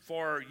it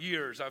for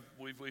years.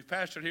 We've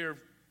pastored here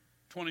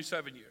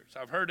 27 years.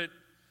 I've heard it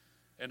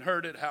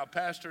how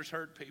pastors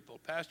hurt people.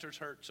 Pastors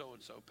hurt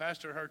so-and-so.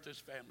 Pastor hurt this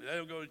family. They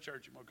don't go to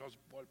church anymore because of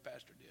what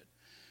pastor did.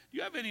 Do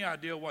you have any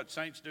idea what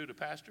saints do to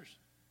pastors?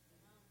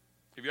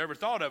 Have you ever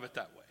thought of it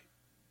that way?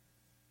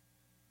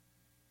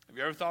 Have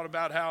you ever thought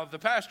about how the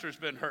pastor's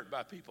been hurt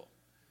by people?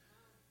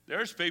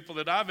 There's people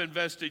that I've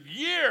invested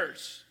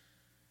years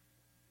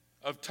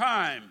of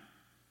time,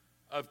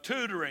 of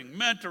tutoring,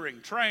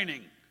 mentoring,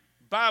 training,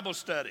 Bible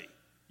study,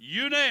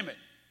 you name it.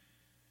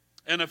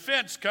 An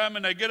offense come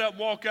and they get up and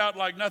walk out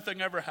like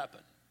nothing ever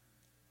happened.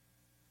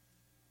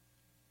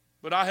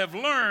 But I have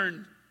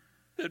learned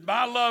that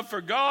my love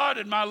for God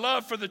and my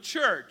love for the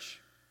church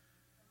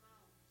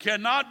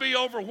cannot be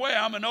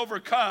overwhelmed and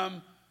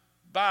overcome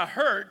by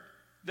hurt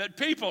that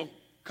people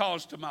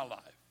cause to my life.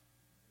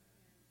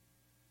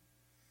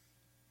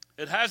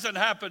 It hasn't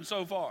happened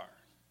so far.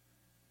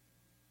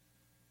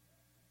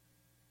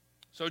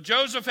 So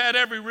Joseph had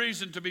every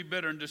reason to be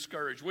bitter and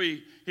discouraged.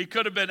 He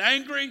could have been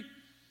angry,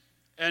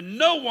 and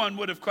no one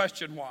would have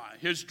questioned why.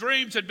 His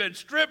dreams had been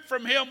stripped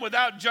from him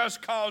without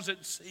just cause,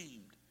 it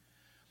seemed.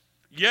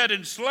 Yet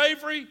in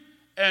slavery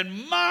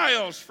and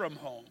miles from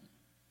home,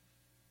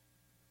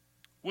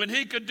 when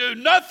he could do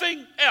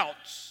nothing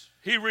else,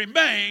 he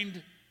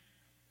remained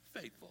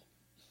faithful.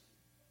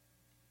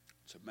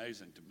 It's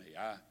amazing to me.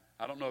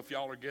 I don't know if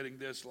y'all are getting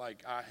this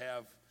like I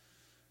have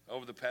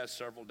over the past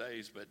several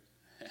days, but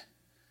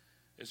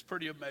it's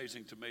pretty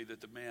amazing to me that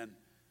the man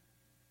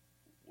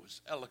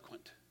was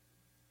eloquent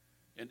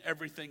in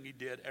everything he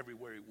did,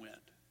 everywhere he went.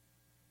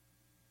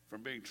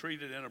 From being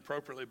treated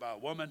inappropriately by a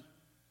woman,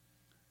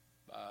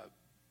 by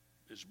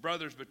his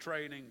brothers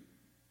betraying him,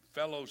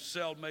 fellow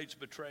cellmates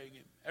betraying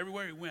him.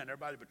 Everywhere he went,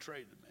 everybody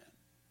betrayed the man.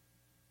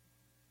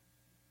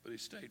 But he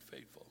stayed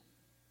faithful.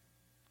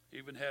 He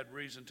even had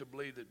reason to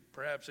believe that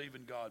perhaps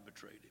even God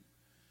betrayed him.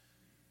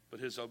 But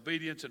his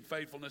obedience and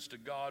faithfulness to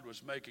God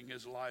was making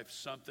his life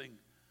something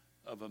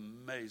of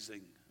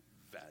amazing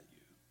value.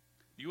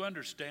 You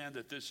understand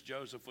that this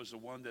Joseph was the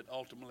one that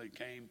ultimately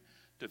came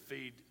to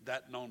feed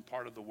that known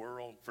part of the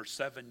world for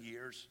 7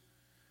 years,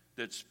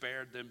 that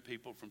spared them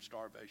people from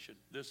starvation.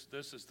 This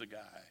is the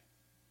guy.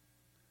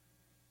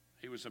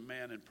 He was a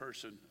man in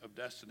person of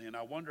destiny. And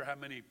I wonder how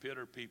many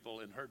bitter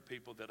people and hurt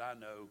people that I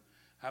know,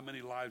 how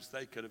many lives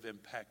they could have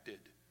impacted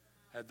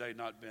had they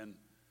not been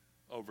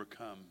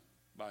overcome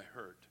by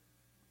hurt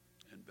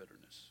and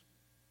bitterness.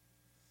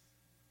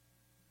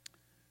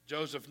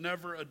 Joseph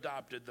never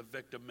adopted the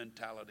victim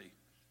mentality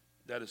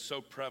that is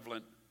so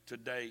prevalent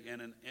today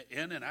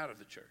in and out of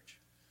the church.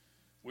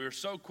 We are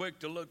so quick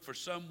to look for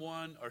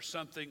someone or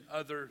something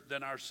other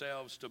than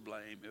ourselves to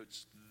blame.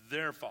 It's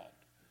their fault.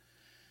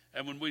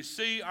 And when we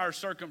see our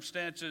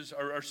circumstances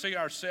or see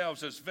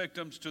ourselves as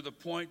victims to the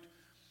point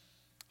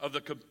of the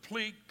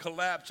complete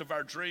collapse of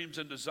our dreams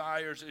and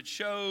desires. It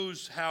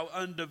shows how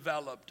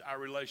undeveloped our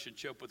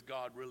relationship with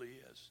God really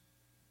is.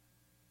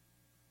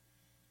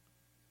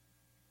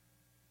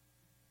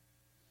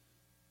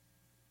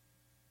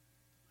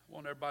 I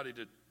want everybody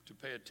to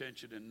pay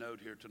attention and note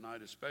here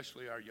tonight,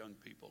 especially our young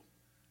people.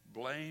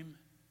 Blame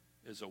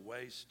is a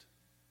waste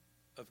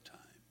of time.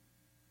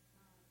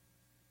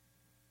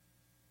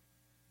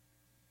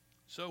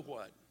 So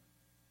what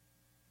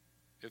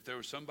if there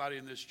was somebody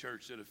in this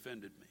church that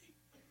offended me?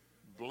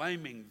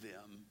 Blaming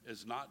them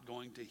is not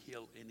going to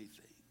heal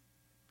anything,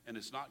 and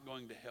it's not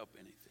going to help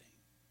anything.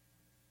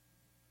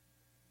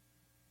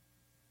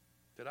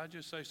 Did I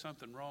just say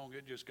something wrong?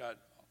 It just got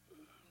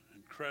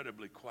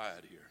incredibly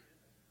quiet here.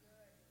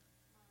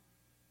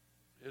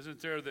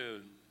 Isn't there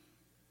the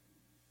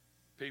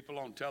people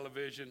on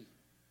television?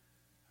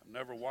 I've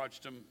never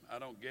watched them, I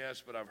don't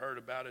guess, but I've heard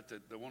about it,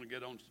 that they want to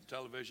get on the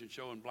television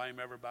show and blame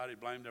everybody,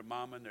 blame their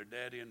mama and their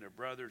daddy and their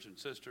brothers and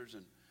sisters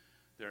and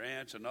their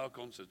aunts and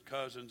uncles and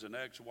cousins and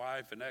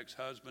ex-wife and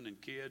ex-husband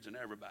and kids and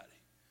everybody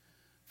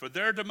for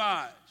their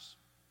demise.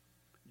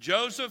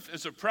 Joseph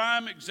is a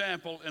prime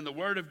example in the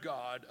Word of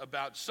God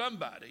about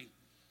somebody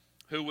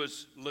who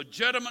was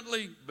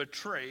legitimately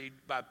betrayed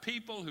by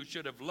people who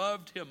should have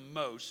loved him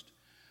most,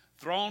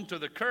 thrown to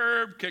the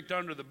curb, kicked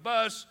under the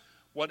bus,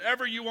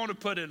 whatever you want to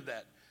put in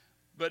that.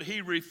 But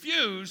he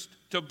refused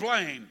to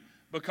blame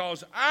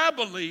because I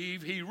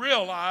believe he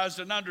realized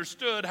and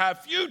understood how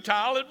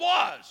futile it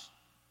was.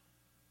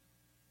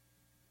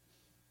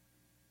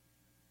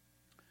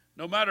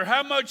 No matter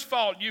how much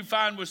fault you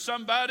find with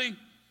somebody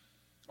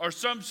or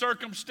some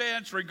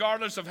circumstance,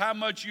 regardless of how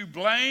much you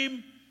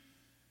blame,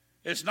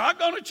 it's not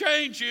going to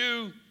change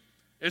you.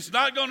 It's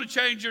not going to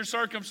change your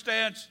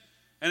circumstance,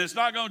 and it's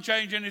not going to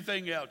change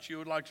anything else you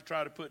would like to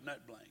try to put in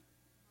that blame.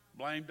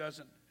 Blame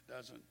doesn't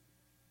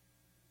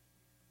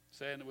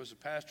saying it was the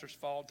pastor's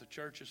fault, the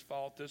church's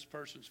fault, this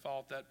person's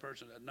fault, that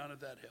person, none of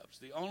that helps.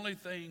 The only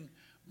thing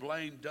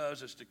blame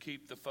does is to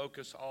keep the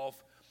focus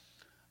off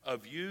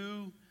of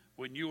you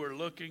when you are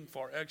looking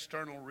for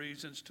external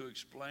reasons to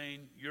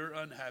explain your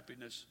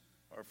unhappiness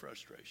or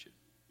frustration.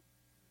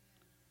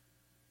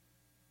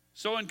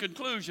 So in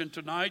conclusion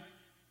tonight,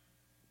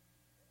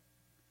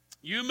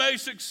 you may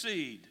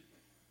succeed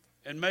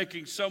in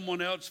making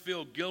someone else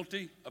feel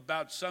guilty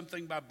about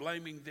something by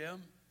blaming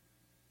them.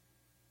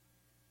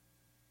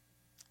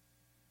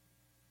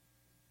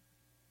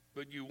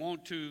 But you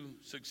want to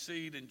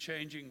succeed in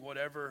changing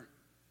whatever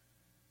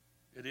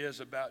it is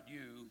about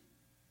you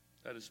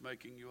that is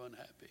making you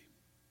unhappy.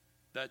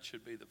 That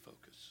should be the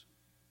focus.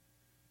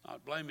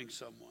 Not blaming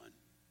someone,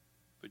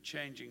 but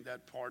changing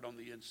that part on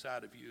the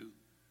inside of you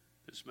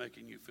that's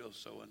making you feel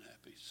so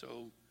unhappy.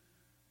 So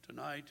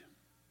tonight,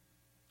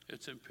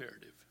 it's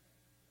imperative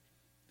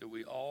that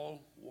we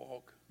all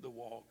walk the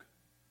walk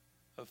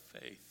of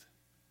faith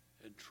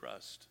and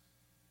trust,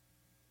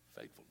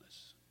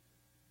 faithfulness.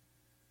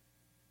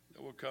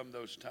 There will come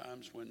those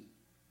times when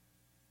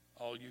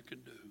all you can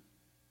do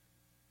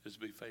is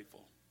be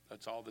faithful.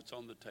 That's all that's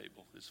on the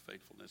table is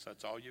faithfulness.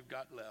 That's all you've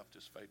got left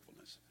is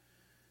faithfulness.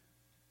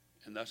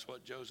 And that's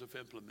what Joseph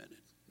implemented.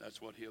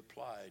 That's what he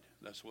applied.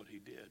 That's what he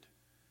did.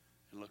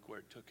 And look where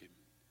it took him.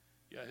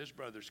 Yeah, his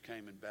brothers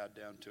came and bowed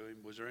down to him.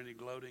 Was there any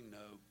gloating?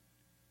 No.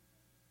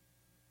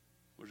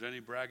 Was there any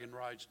bragging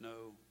rights?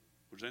 No.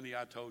 Was there any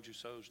I told you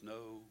so's?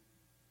 No.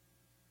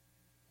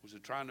 Was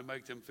it trying to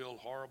make them feel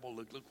horrible?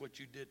 Look what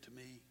you did to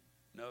me?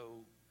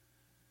 No.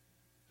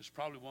 It's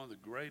probably one of the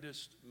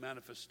greatest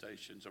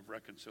manifestations of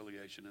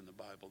reconciliation in the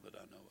Bible that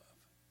I know of,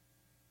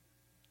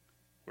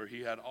 where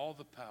he had all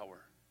the power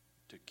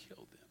to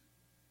kill them.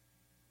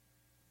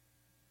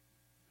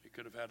 He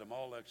could have had them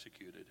all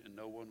executed and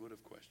no one would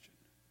have questioned.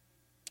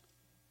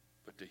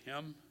 But to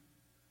him,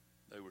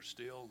 they were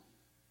still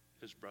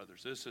his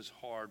brothers. This is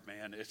hard,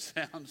 man. It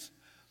sounds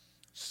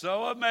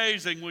so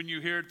amazing when you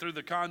hear it through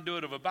the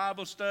conduit of a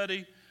Bible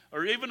study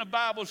or even a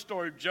Bible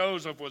story.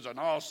 Joseph was an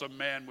awesome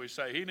man, we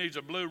say. He needs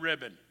a blue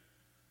ribbon.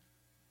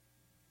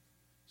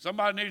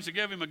 Somebody needs to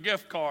give him a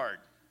gift card.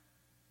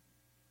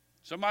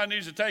 Somebody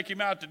needs to take him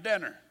out to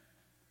dinner.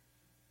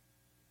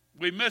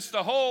 We missed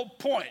the whole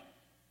point.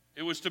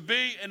 It was to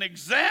be an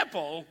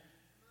example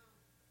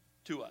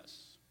to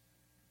us.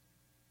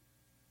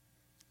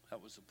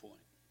 That was the point.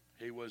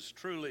 He was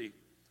truly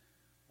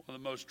one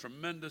of the most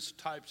tremendous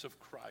types of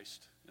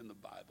Christ in the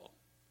Bible.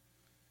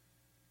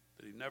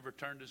 That he never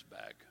turned his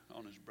back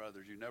on his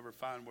brothers. You never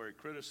find where he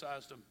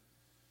criticized them.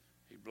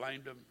 He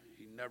blamed them.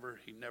 He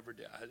never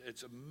did.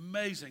 It's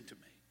amazing to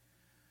me.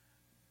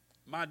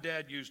 My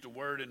dad used a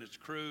word, and it's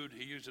crude.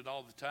 He used it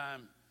all the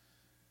time.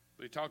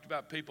 But he talked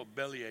about people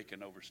belly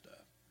aching over stuff.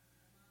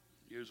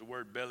 He used the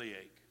word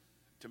bellyache.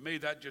 To me,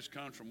 that just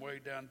comes from way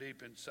down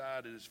deep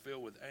inside and is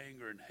filled with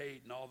anger and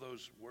hate and all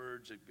those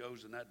words that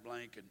goes in that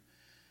blank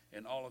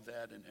and all of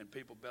that. And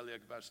people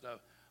bellyache about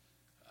stuff.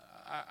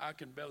 I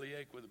can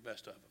bellyache with the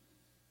best of them.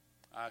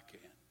 I can.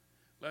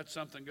 Let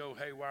something go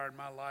haywire in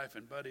my life,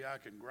 and buddy, I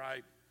can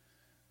gripe.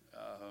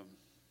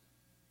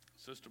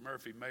 Sister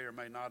Murphy may or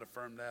may not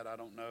affirm that. I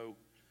don't know.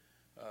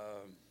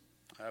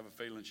 I have a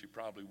feeling she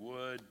probably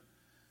would,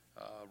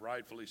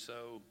 rightfully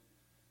so.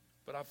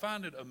 But I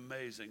find it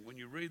amazing when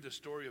you read the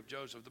story of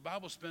Joseph. The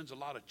Bible spends a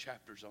lot of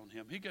chapters on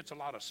him. He gets a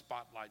lot of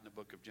spotlight in the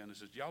book of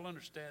Genesis. Do y'all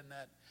understand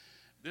that?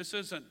 This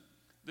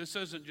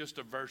isn't just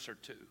a verse or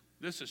two.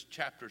 This is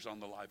chapters on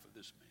the life of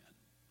this man.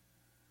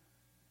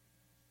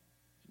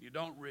 You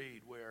don't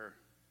read where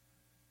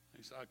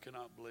he said, I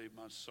cannot believe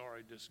my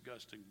sorry,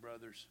 disgusting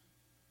brothers.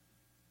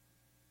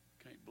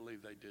 Can't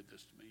believe they did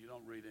this to me. You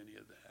don't read any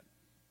of that.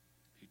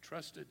 He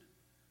trusted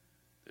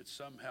that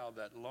somehow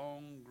that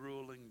long,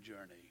 grueling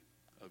journey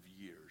of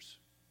years,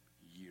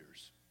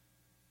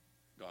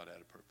 God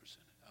had a purpose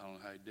in it. I don't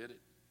know how he did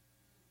it.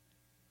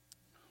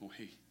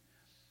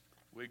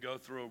 We go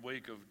through a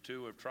week or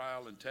two of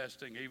trial and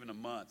testing, even a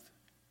month,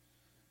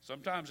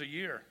 sometimes a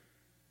year.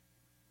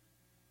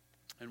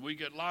 And we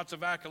get lots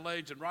of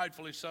accolades, and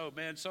rightfully so.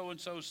 Man,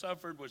 so-and-so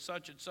suffered with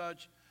such and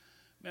such.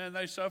 Man,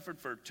 they suffered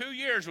for 2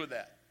 years with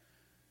that.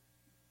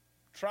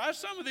 Try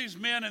some of these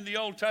men in the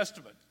Old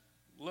Testament.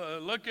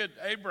 Look at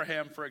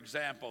Abraham, for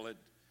example, at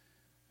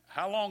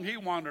how long he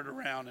wandered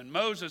around, and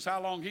Moses,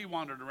 how long he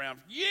wandered around.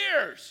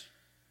 Years.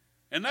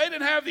 And they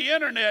didn't have the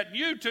internet and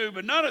YouTube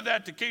and none of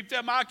that to keep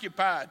them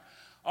occupied.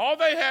 All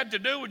they had to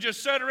do was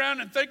just sit around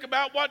and think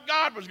about what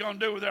God was going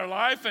to do with their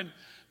life, and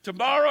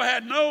tomorrow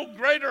had no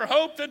greater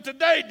hope than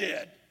today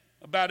did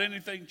about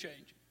anything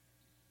changing.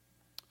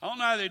 I don't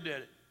know how they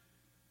did it.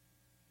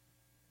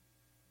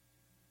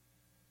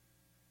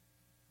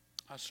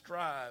 I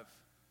strive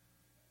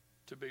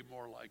to be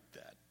more like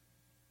that.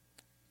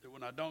 That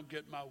when I don't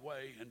get my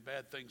way and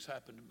bad things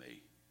happen to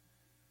me,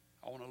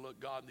 I want to look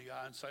God in the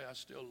eye and say, I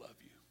still love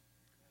you.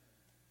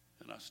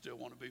 And I still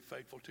want to be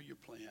faithful to your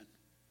plan.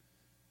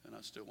 And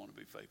I still want to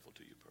be faithful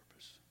to your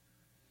purpose.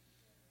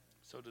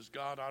 So does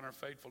God honor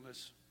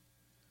faithfulness?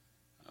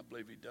 I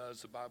believe he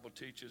does. The Bible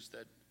teaches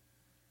that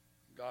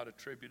God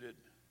attributed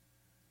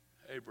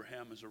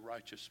Abraham as a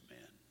righteous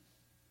man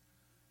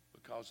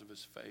because of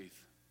his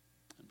faith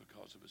and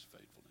because of his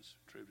faithfulness.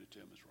 Attributed to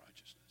him as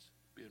righteousness.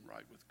 Being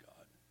right with God.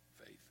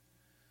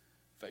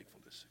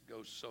 Faithfulness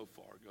goes so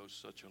far, goes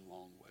such a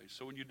long way.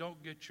 So when you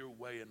don't get your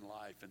way in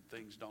life and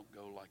things don't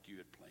go like you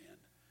had planned,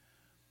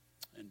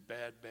 and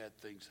bad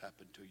things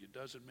happen to you,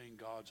 doesn't mean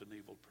God's an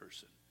evil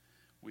person.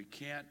 We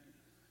can't,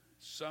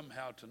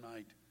 somehow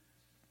tonight,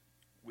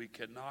 we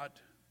cannot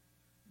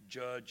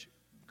judge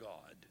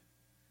God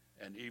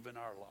and even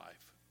our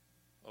life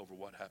over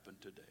what happened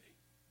today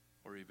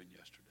or even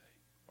yesterday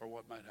or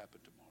what might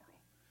happen tomorrow.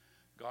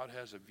 God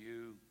has a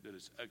view that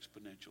is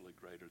exponentially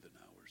greater than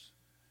ours.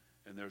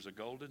 And there's a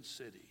golden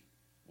city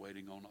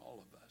waiting on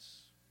all of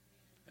us.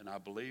 And I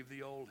believe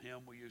the old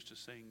hymn we used to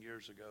sing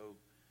years ago,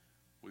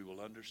 we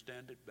will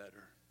understand it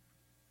better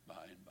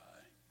by and by.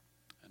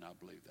 And I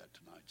believe that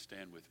tonight.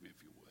 Stand with me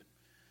if you would.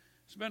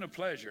 It's been a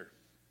pleasure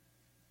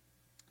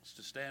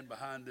to stand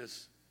behind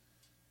this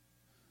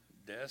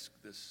desk,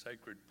 this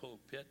sacred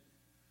pulpit,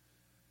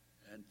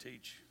 and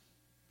teach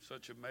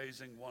such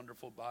amazing,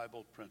 wonderful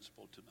Bible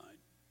principle tonight.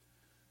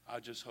 I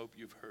just hope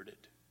you've heard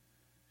it.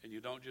 And you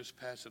don't just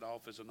pass it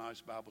off as a nice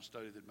Bible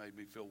study that made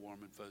me feel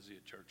warm and fuzzy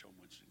at church on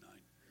Wednesday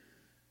night.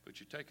 But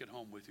you take it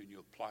home with you and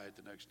you apply it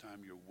the next time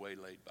you're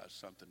waylaid by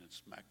something and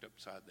smacked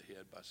upside the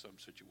head by some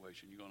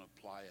situation. You're going to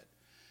apply it.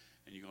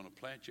 And you're going to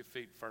plant your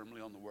feet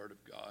firmly on the Word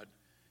of God.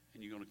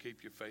 And you're going to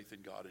keep your faith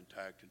in God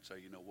intact and say,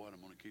 you know what,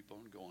 I'm going to keep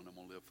on going. I'm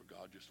going to live for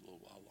God just a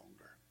little while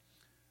longer.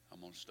 I'm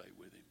going to stay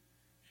with him.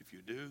 If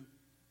you do,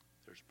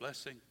 there's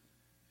blessing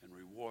and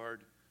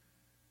reward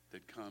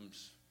that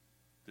comes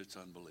that's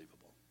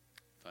unbelievable.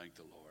 Thank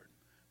the Lord.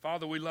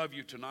 Father, we love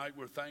you tonight.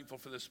 We're thankful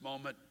for this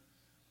moment,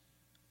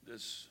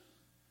 this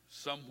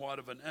somewhat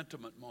of an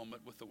intimate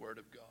moment with the Word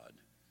of God,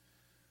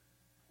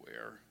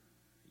 where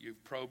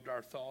you've probed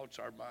our thoughts,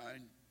 our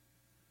mind.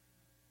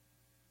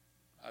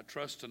 I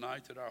trust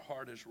tonight that our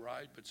heart is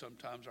right, but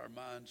sometimes our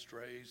mind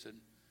strays and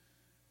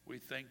we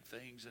think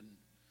things and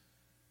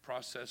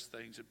process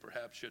things that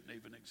perhaps shouldn't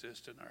even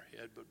exist in our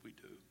head, but we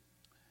do.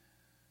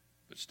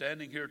 But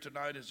standing here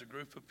tonight is a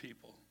group of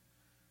people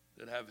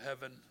that have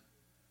heaven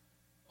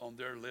on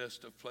their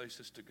list of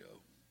places to go,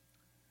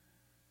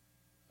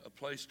 a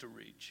place to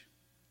reach.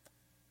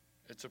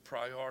 It's a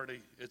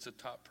priority. It's a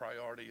top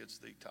priority. It's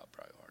the top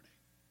priority.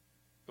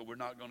 But we're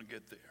not going to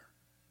get there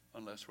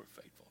unless we're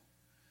faithful.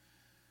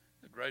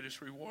 The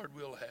greatest reward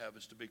we'll have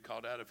is to be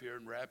caught out of here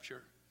in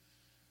rapture,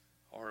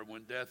 or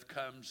when death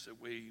comes,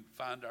 that we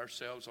find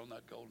ourselves on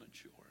that golden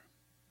shore.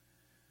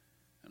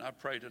 And I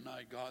pray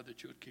tonight, God,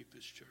 that you would keep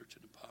this church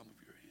in the palm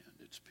of your hand.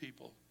 It's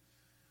people.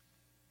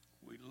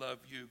 We love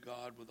you,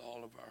 God, with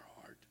all of our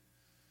heart,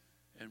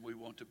 and we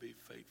want to be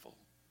faithful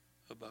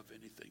above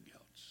anything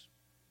else.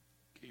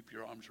 Keep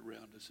your arms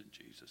around us in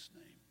Jesus'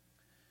 name.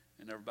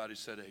 And everybody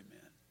said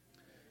amen.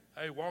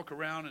 Hey, walk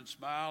around and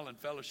smile and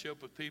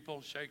fellowship with people.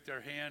 Shake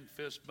their hand,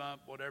 fist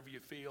bump, whatever you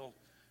feel.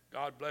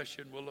 God bless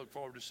you, and we'll look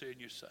forward to seeing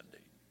you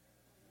Sunday.